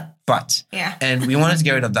ExpressPay, but. Yeah. And we wanted to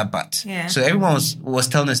get rid of that but. Yeah. So everyone was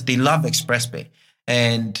telling us they love ExpressPay.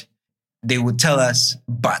 And they would tell us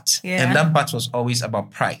but. Yeah. And that but was always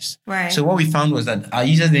about price. Right. So what we found was that our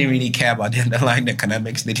users didn't really care about the underlying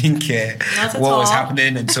economics. They didn't care what was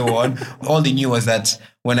happening and so on. All they knew was that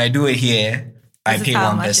when I do it here, I pay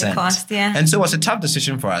 1%. Cost, And so it was a tough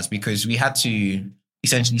decision for us because we had to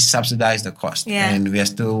essentially subsidize the cost. Yeah. And we are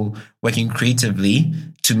still working creatively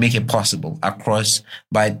to make it possible across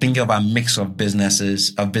by thinking of our mix of business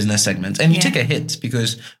segments. And you take a hit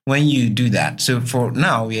because when you do that, so for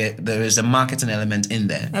now, there is a marketing element in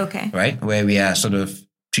there. Okay. Right? Where we are sort of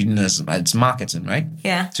treating it as it's marketing, right?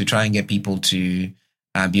 Yeah. To try and get people to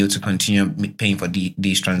be able to continue paying for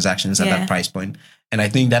these transactions at that price point. And I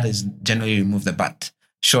think that is generally remove the but.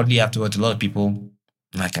 Shortly afterwards, a lot of people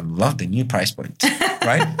I love the new price point,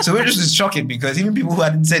 right? So it was just shocking because even people who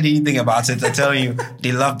hadn't said anything about it are telling you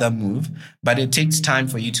they love that move. But it takes time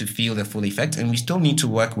for you to feel the full effect. And we still need to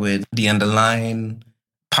work with the underlying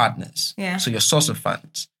partners. Yeah. So your source of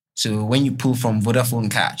funds. So when you pull from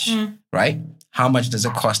Vodafone Cash, right? How much does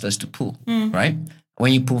it cost us to pull, right?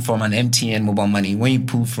 When you pull from an MTN mobile money, when you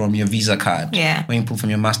pull from your Visa card, when you pull from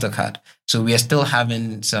your MasterCard. So we are still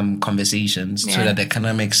having some conversations so that the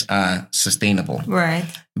economics are sustainable. Right.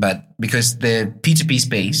 But because the P2P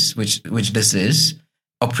space, which this is,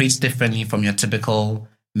 operates differently from your typical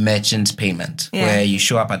merchant payment, where you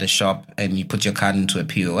show up at a shop and you put your card into a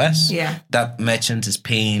POS. That merchant is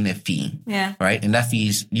paying a fee, right? And that fee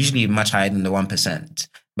is usually much higher than the 1%.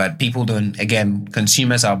 But people don't, again,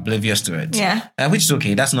 consumers are oblivious to it. Which is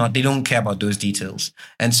okay. They don't care about those details.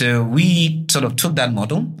 And so we sort of took that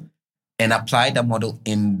model and applied that model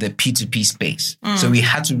in the P2P space. So we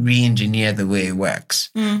had to re-engineer the way it works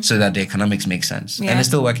so that the economics make sense. And it's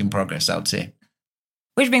still work in progress, I would say.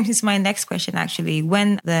 Which brings me to my next question, actually.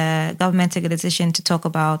 When the government took a decision to talk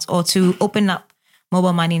about or to open up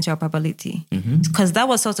mobile money interoperability, because that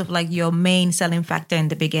was sort of like your main selling factor in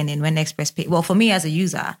the beginning when ExpressPay. Well, for me as a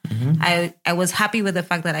user, I was happy with the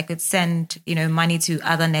fact that I could send, money to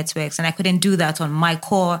other networks, and I couldn't do that on my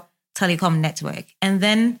core telecom network. And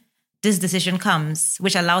then this decision comes,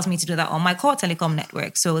 which allows me to do that on my core telecom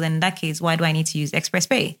network. So then in that case, why do I need to use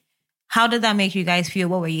ExpressPay? How did that make you guys feel?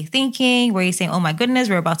 What were you thinking? Were you saying, oh my goodness,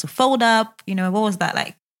 we're about to fold up? What was that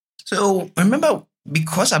like? So remember,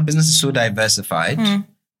 because our business is so diversified,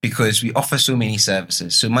 because we offer so many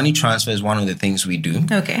services. So money transfer is one of the things we do.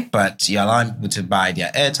 Okay. But you allow people to buy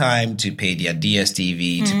their airtime, to pay their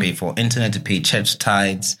DSTV, to pay for internet, to pay church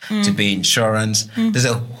tithes, to pay insurance. There's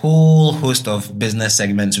a whole host of business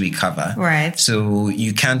segments we cover. Right. So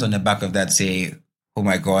you can't on the back of that say, oh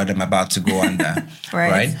my God, I'm about to go under.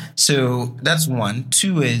 Right. So that's one.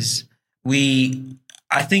 Two is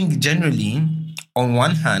I think generally, on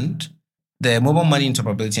one hand, the mobile money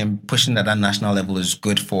interoperability and pushing that at national level is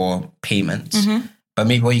good for payments. But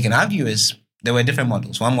maybe what you can argue is there were different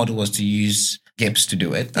models. One model was to use GIPS to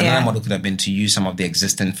do it. Another model could have been to use some of the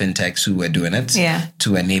existing fintechs who were doing it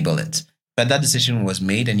to enable it. But that decision was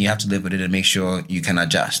made, and you have to live with it and make sure you can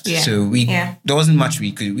adjust. So there wasn't much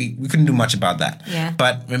we couldn't do much about that.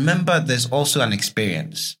 But remember, there's also an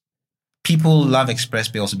experience. People love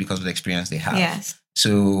ExpressPay also because of the experience they have.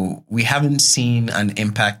 So we haven't seen an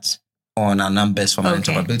impact on our numbers from an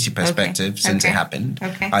interoperability perspective since it happened.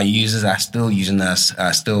 Our users are still using us,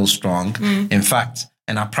 are still strong. In fact,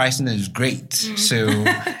 and our pricing is great. So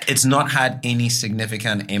it's not had any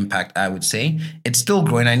significant impact, I would say. It's still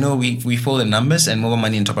growing. I know we follow the numbers and mobile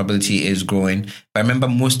money interoperability is growing. But remember,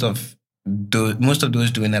 most of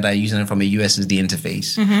those doing that are using it from a USSD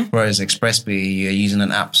interface, whereas ExpressPay, you're using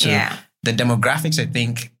an app. So the demographics, I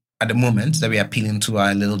think, at the moment that we are appealing to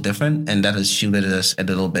are a little different, and that has shielded us a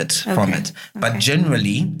little bit from it. But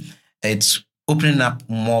generally, it's opening up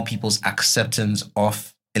more people's acceptance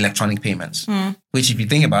of electronic payments, which if you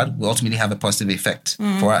think about, will ultimately have a positive effect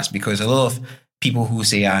for us, because a lot of people who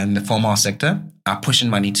say are in the formal sector are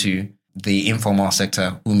pushing money to the informal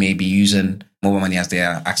sector who may be using mobile money as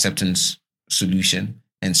their acceptance solution.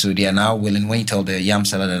 And so they are now willing, when you tell the yam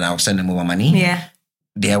seller that I'll send them mobile money,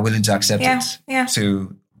 they are willing to accept it.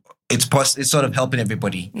 So it's sort of helping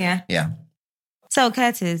everybody. So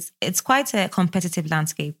Curtis, it's quite a competitive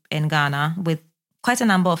landscape in Ghana with quite a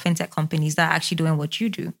number of fintech companies that are actually doing what you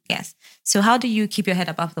do. So how do you keep your head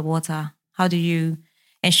above the water? How do you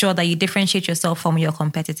ensure that you differentiate yourself from your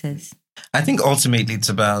competitors? I think ultimately it's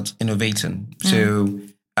about innovating. So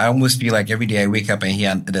I almost feel like every day I wake up and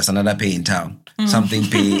hear there's another pay in town. Something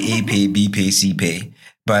pay, A pay, B pay, C pay.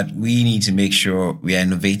 But we need to make sure we are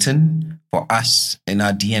innovating. For us, in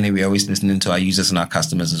our DNA, we're always listening to our users and our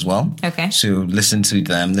customers as well. So listen to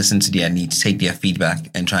them, listen to their needs, take their feedback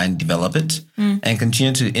and try and develop it and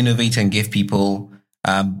continue to innovate and give people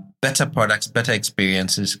better products, better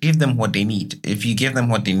experiences, give them what they need. If you give them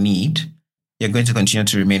what they need, you're going to continue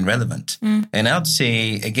to remain relevant. And I would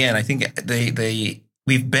say, again, I think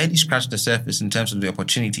we've barely scratched the surface in terms of the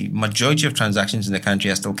opportunity. Majority of transactions in the country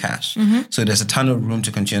are still cash. So there's a ton of room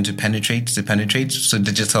to continue to penetrate. So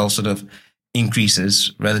digital sort of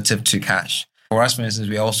increases relative to cash. For us, for instance,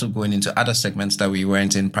 we're also going into other segments that we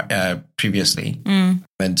weren't in previously.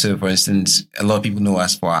 And so, for instance, a lot of people know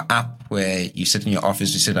us for our app where you sit in your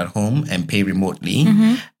office, you sit at home and pay remotely.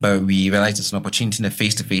 But we realized it's an opportunity in the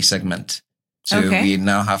face-to-face segment. So we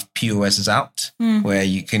now have POSs out where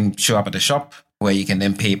you can show up at the shop, where you can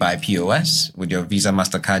then pay by POS with your Visa,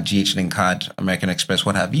 MasterCard, GH-Link card, American Express,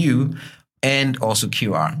 what have you, and also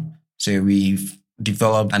QR. So we've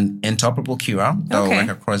developed an interoperable QR that will work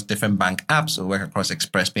across different bank apps or work across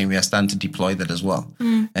ExpressPay, and we are starting to deploy that as well.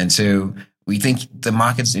 And so we think the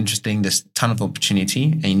market is interesting. There's a ton of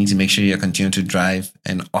opportunity, and you need to make sure you continue to drive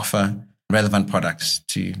and offer relevant products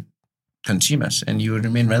to consumers, and you will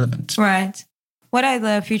remain relevant. Right. What are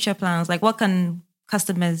the future plans? Like, what can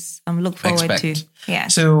customers look forward to?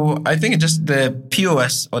 So I think just the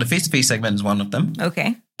POS or the face-to-face segment is one of them.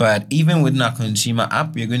 But even within our consumer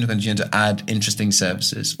app, we're going to continue to add interesting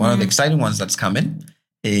services. One of the exciting ones that's coming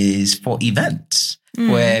is for events.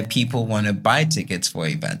 where people want to buy tickets for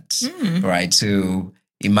events, right? So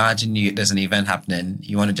imagine there's an event happening,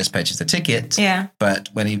 you want to just purchase the ticket. Yeah. But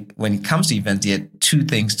when it comes to events, there are two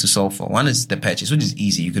things to solve for. One is the purchase, which is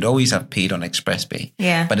easy. You could always have paid on ExpressPay.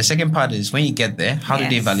 Yeah. But the second part is when you get there, how do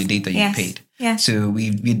they validate that you paid? Yeah. So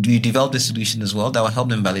we developed a solution as well that will help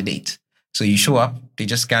them validate. So you show up, they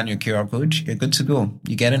just scan your QR code, you're good to go.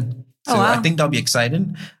 You get in. So I think that'll be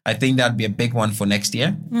exciting. I think that'd be a big one for next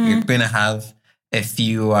year. We're going to have a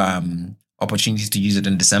few opportunities to use it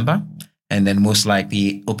in December, and then most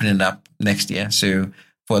likely open it up next year. So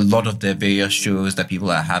for a lot of the various shows that people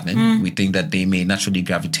are having, we think that they may naturally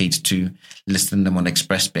gravitate to listing them on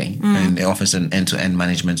ExpressPay, and it offers an end-to-end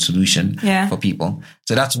management solution for people.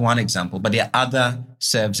 So that's one example. But there are other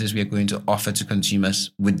services we are going to offer to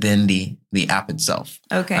consumers within the app itself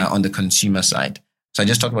on the consumer side. So I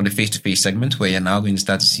just talked about the face-to-face segment where you're now going to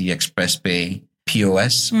start to see ExpressPay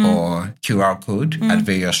POS or QR code at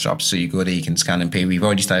various shops. So you go there, you can scan and pay. We've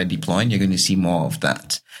already started deploying. You're going to see more of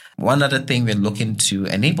that. One other thing we're looking to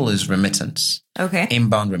enable is remittance.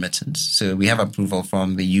 Inbound remittance. So we have approval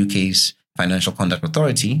from the UK's Financial Conduct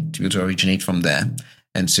Authority to be able to originate from there.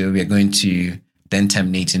 And so we are going to then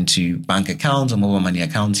terminate into bank accounts or mobile money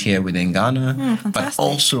accounts here within Ghana, but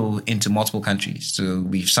also into multiple countries. So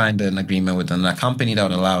we've signed an agreement with another company that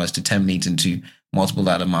would allow us to terminate into multiple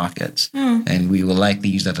other markets. And we will likely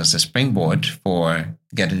use that as a springboard for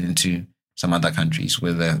getting into some other countries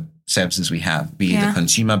with the services we have, be it the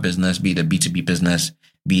consumer business, be it the B2B business,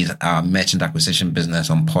 be it our merchant acquisition business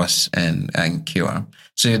on POS and QR.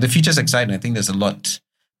 So the future is exciting. I think there are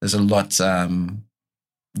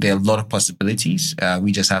a lot of possibilities.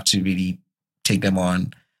 We just have to really take them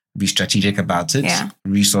on, be strategic about it,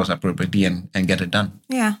 resource appropriately, and get it done.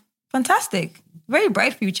 Yeah. Fantastic. Very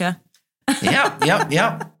bright future. Yeah.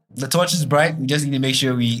 The torch is bright. We just need to make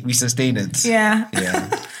sure we sustain it. Yeah. Yeah.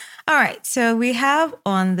 All right. So we have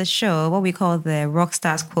on the show what we call the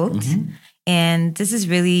Rockstars quote. And this is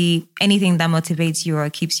really anything that motivates you or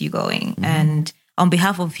keeps you going. And on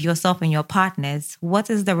behalf of yourself and your partners, what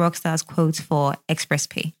is the Rockstars quote for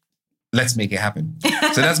ExpressPay? Let's make it happen.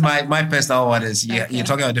 So that's my personal one is, you're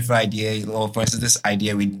talking about a different idea. Or for instance, this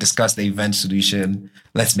idea, we discussed the event solution.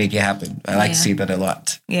 Let's make it happen. I like to say that a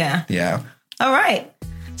lot. Yeah. Yeah. All right.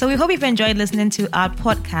 So we hope you've enjoyed listening to our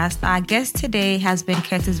podcast. Our guest today has been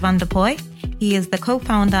Curtis van der Poy. He is the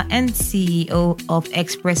co-founder and CEO of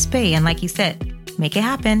ExpressPay. And like he said, make it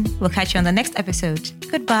happen. We'll catch you on the next episode.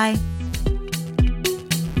 Goodbye.